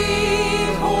 holy,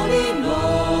 holy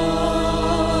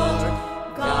Lord,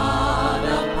 God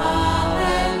of power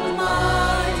and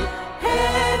might,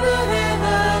 heaven and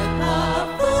earth are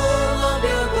full of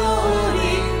your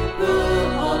glory,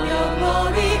 full of your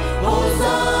glory.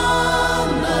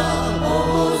 Hosanna,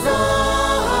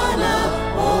 Hosanna,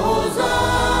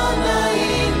 Hosanna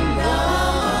in the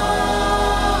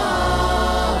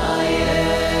highest.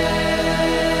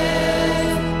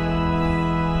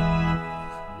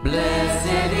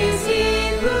 Blessed is he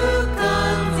who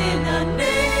comes in the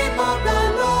name of the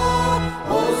Lord.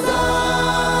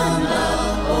 Hosanna,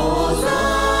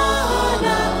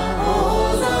 Hosanna,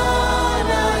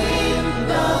 Hosanna in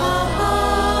the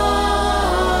highest.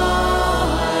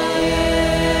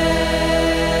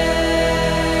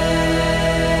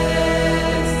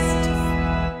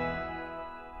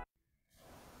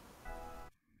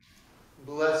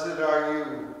 Blessed are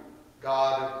you,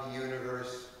 God of the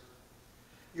universe.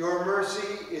 Your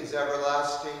mercy is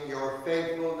everlasting, your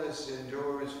faithfulness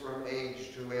endures from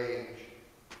age to age.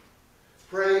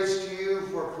 Praise to you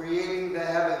for creating the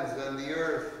heavens and the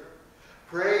earth.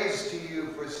 Praise to you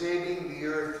for saving the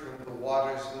earth from the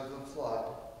waters of the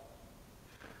flood.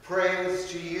 Praise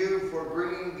to you for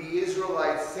bringing the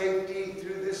Israelites safety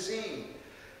through the sea.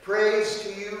 Praise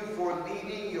to you for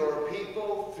leading your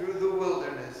people through the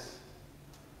wilderness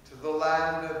to the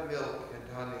land of milk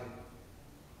and honey.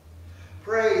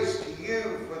 Praise to you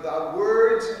for the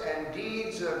words and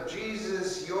deeds of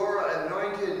Jesus, your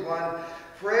anointed one.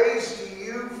 Praise to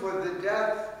you for the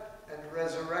death and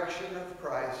resurrection of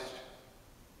Christ.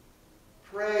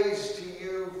 Praise to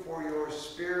you for your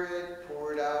Spirit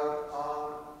poured out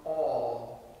on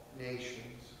all nations.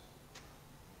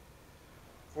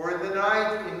 For in the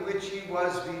night in which he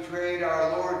was betrayed,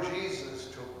 our Lord Jesus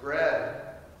took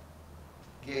bread,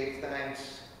 gave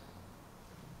thanks,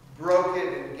 broke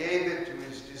it and gave it to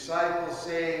his disciples,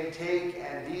 saying, "Take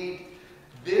and eat.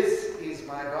 This is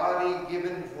my body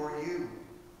given for you.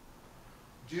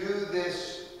 Do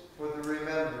this for the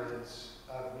remembrance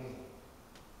of me."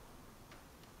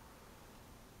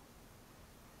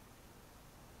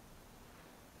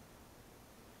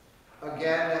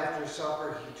 Again, after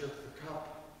supper, he took the cup.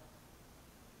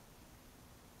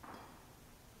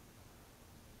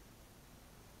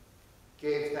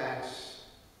 Gave thanks,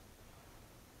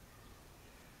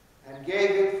 and gave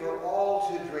it for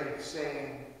all to drink,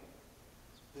 saying,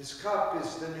 "This cup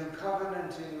is the new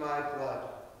covenant in my blood,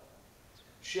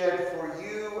 shed for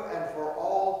you and for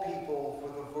all people for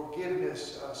the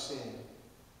forgiveness of sin.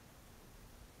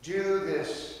 Do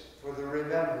this for the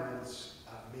remembrance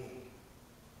of me."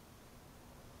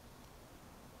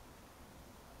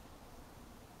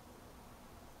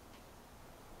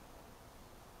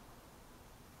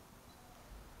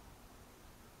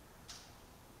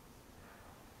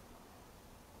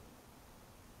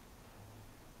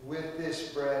 With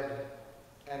this bread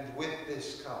and with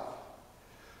this cup,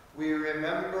 we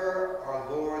remember our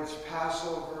Lord's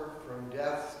Passover from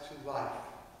death to life,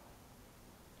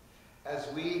 as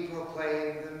we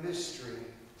proclaim the mystery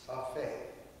of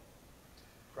faith.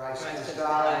 Christ has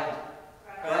died,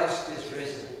 Christ is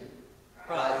risen,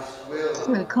 Christ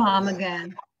will come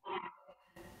again.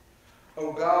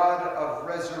 O God of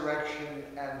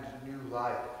resurrection and new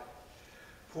life,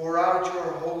 pour out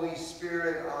your Holy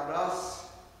Spirit on us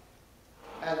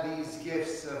and these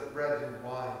gifts of bread and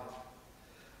wine.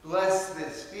 Bless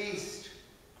this feast.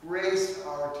 Grace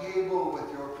our table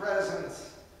with your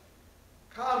presence.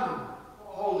 Come,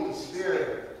 Holy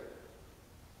Spirit.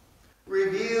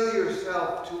 Reveal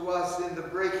yourself to us in the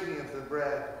breaking of the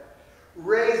bread.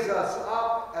 Raise us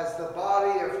up as the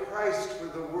body of Christ for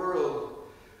the world.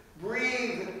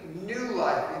 Breathe new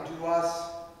life into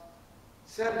us.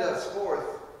 Send us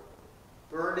forth,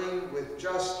 burning with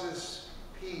justice,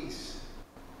 peace,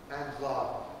 and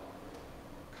love.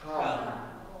 Come,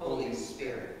 Holy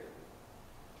Spirit.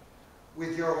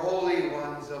 With your holy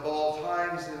ones of all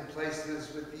times and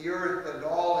places, with the earth and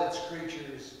all its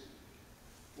creatures,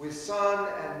 with sun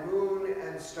and moon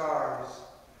and stars,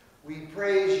 we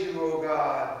praise you, O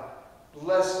God,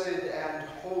 blessed and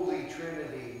holy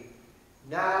Trinity,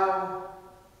 now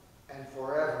and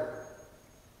forever.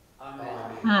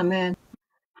 Amen. Amen.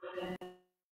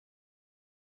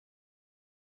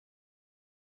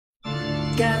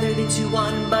 Gathered into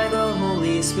one by the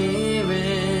Holy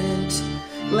Spirit,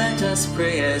 let us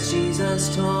pray as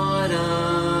Jesus taught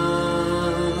us.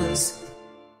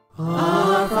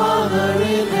 Our Father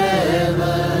in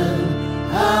heaven,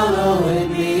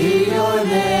 hallowed be your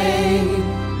name.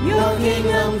 Your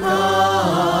kingdom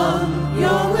come,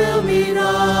 your will be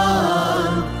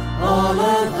done, on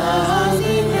earth as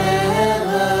in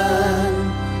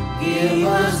heaven. Give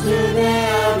us today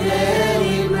our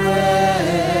daily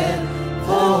bread.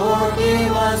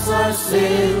 Forgive us our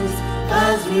sins,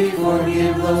 as we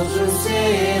forgive those who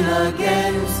sin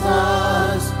against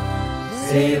us.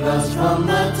 Save us from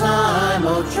the time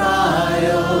of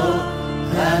trial,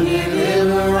 and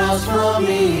deliver us from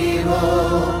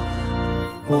evil.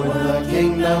 For the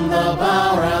kingdom, the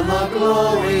power, and the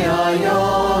glory are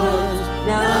yours,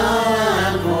 now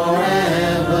and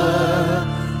forever.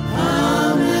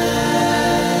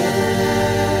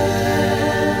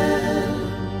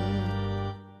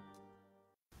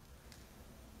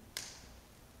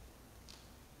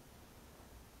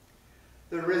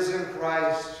 The risen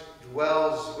Christ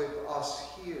dwells with us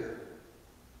here.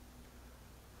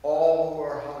 All who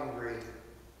are hungry,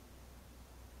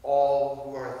 all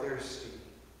who are thirsty,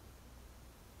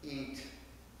 eat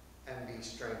and be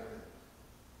strengthened.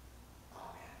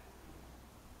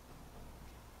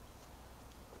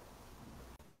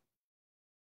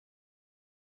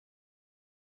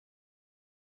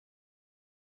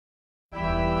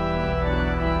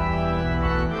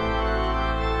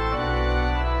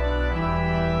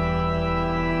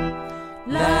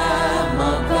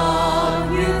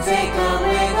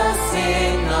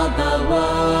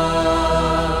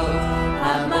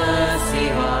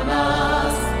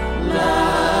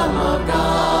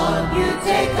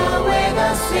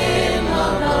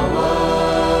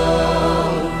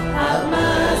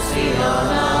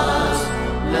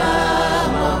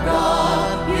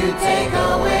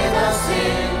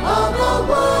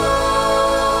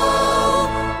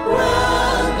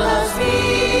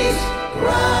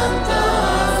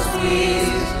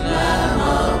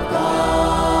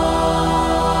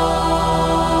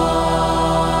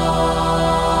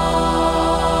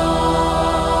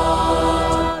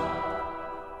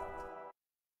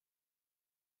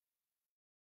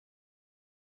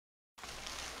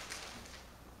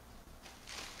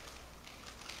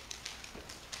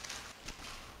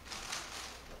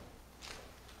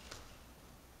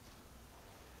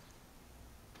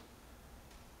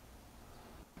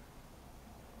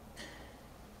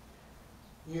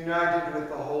 united with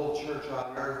the whole church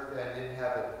on earth and in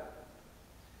heaven,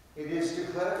 it is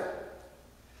declared,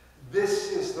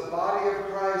 "This is the body of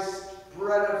Christ,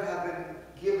 bread of heaven,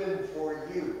 given for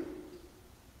you.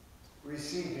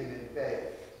 Receive him in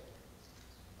faith."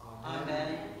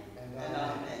 Amen. Amen and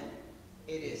amen.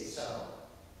 It is so.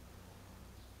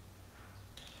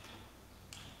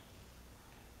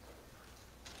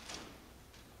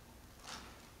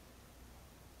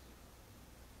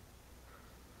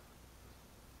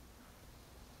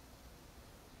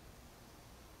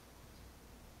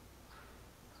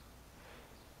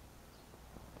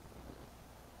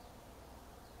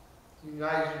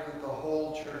 United with the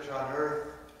whole church on earth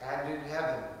and in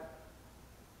heaven,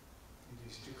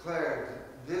 it is declared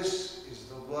that this is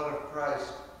the blood of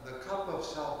Christ, the cup of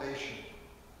salvation,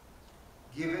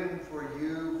 given for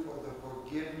you for the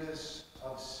forgiveness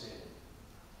of sin.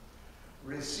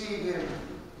 Receive him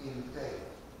in faith.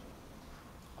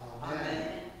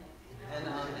 Amen. Amen and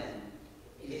amen.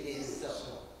 It is so.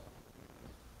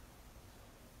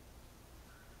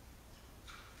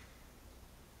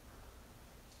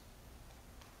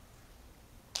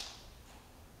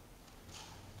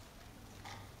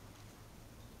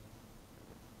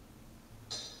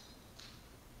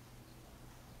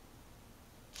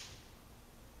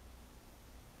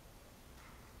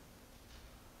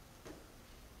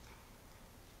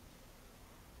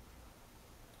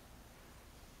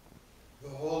 The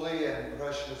holy and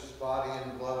precious body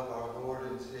and blood of our Lord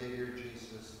and Savior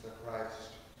Jesus the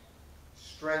Christ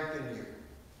strengthen you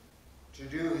to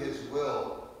do his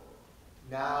will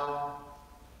now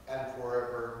and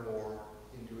forevermore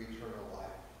into eternal life.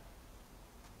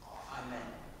 Amen.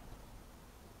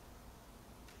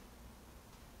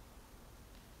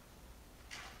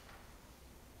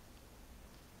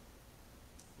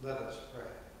 Let us pray.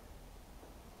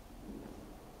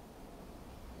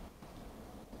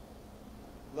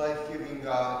 Life-giving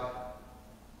God,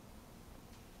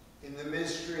 in the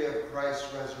mystery of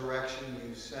Christ's resurrection,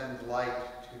 you send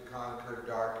light to conquer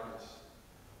darkness,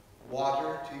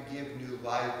 water to give new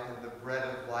life, and the bread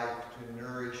of life to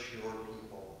nourish your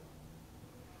people.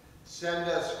 Send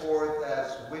us forth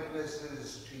as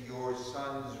witnesses to your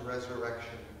Son's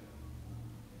resurrection,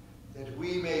 that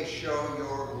we may show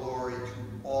your glory to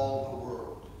all the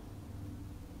world.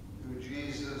 Through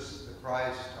Jesus the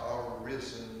Christ, our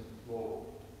risen Lord.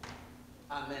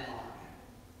 Amen.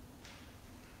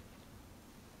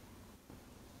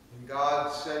 And God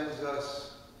sends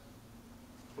us,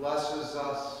 blesses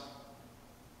us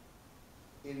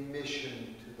in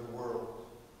mission to the world.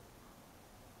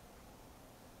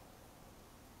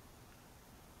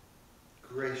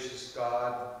 Gracious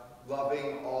God,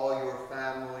 loving all your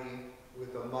family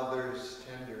with a mother's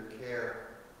tender care,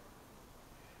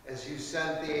 as you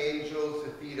sent the angels to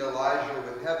feed Elijah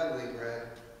with heavenly bread,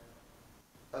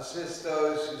 assist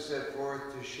those who set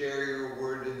forth to share your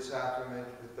word and sacrament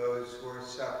with those who are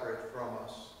separate from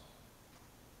us.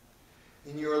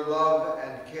 In your love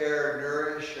and care,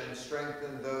 nourish and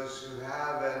strengthen those who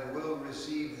have and will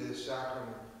receive this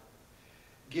sacrament,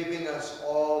 giving us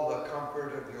all the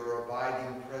comfort of your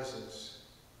abiding presence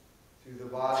through the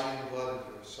body and blood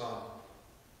of your Son,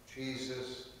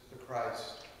 Jesus the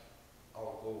Christ,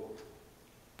 our Lord.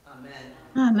 Amen.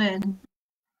 Amen.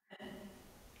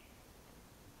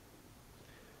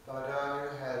 Bow down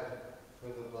your head for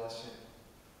the blessing.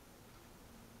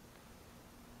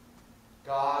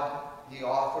 God, the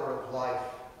author of life,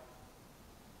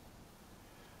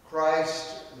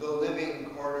 Christ, the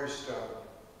living cornerstone,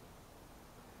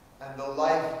 and the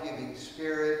life-giving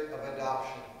spirit of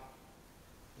adoption,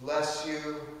 bless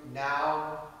you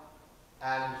now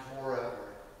and forever.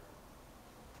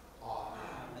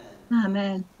 Amen.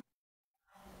 Amen.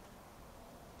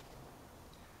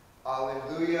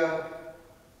 Alleluia.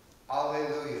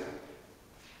 Alleluia.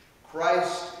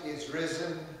 Christ is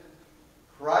risen.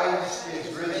 Christ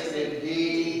is risen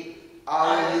indeed.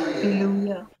 Alleluia.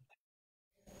 Hallelujah.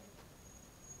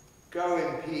 Go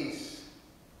in peace.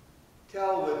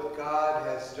 Tell what God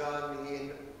has done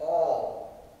in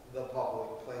all the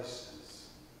public places.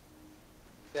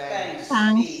 Thanks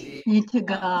Thanks be be to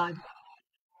God.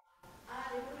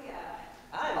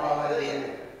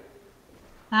 Hallelujah.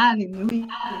 Hallelujah.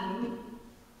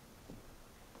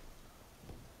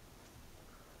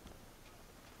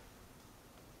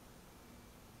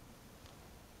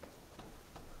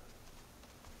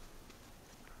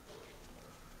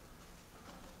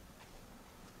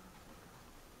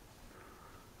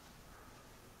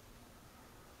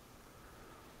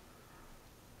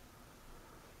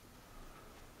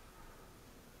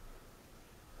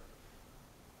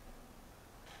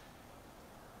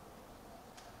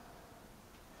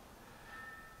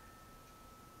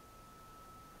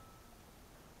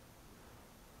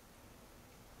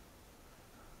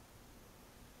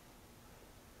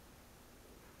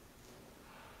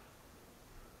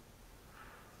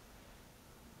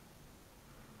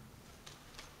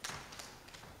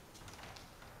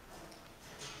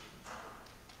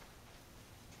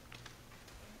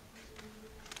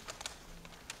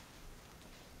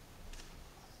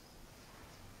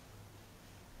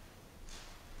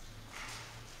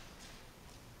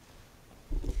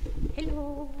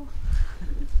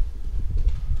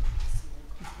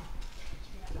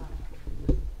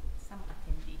 Some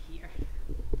attendee here.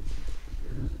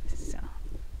 So.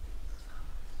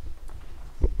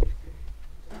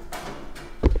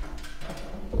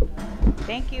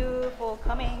 Thank you for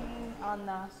coming on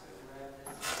the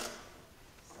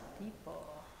people.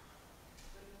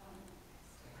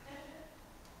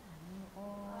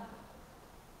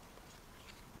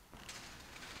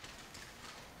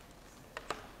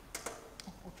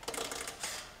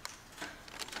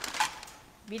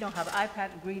 We don't have iPad,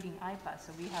 greeting iPad,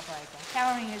 so we have like,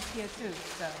 Caroline is here too,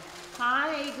 so.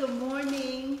 Hi, good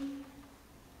morning.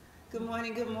 Good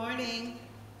morning, good morning.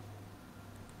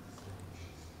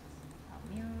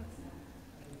 I'll mute.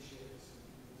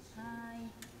 Hi.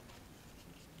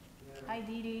 Hi,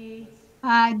 Dee Dee.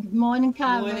 Hi, good morning,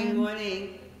 Morning, Karen.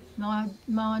 morning.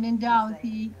 Morning,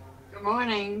 Dorothy. Good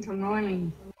morning. Good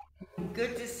morning.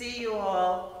 Good to see you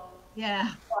all.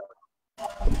 Yeah.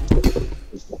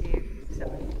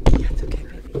 That's okay,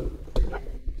 baby.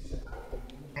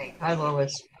 Hey, hi,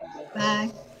 Lois.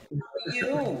 Bye.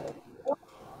 You.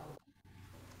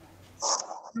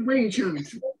 What do you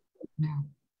choose?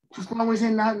 Just long as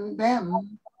it's not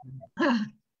them.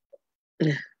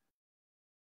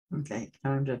 Okay,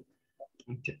 time to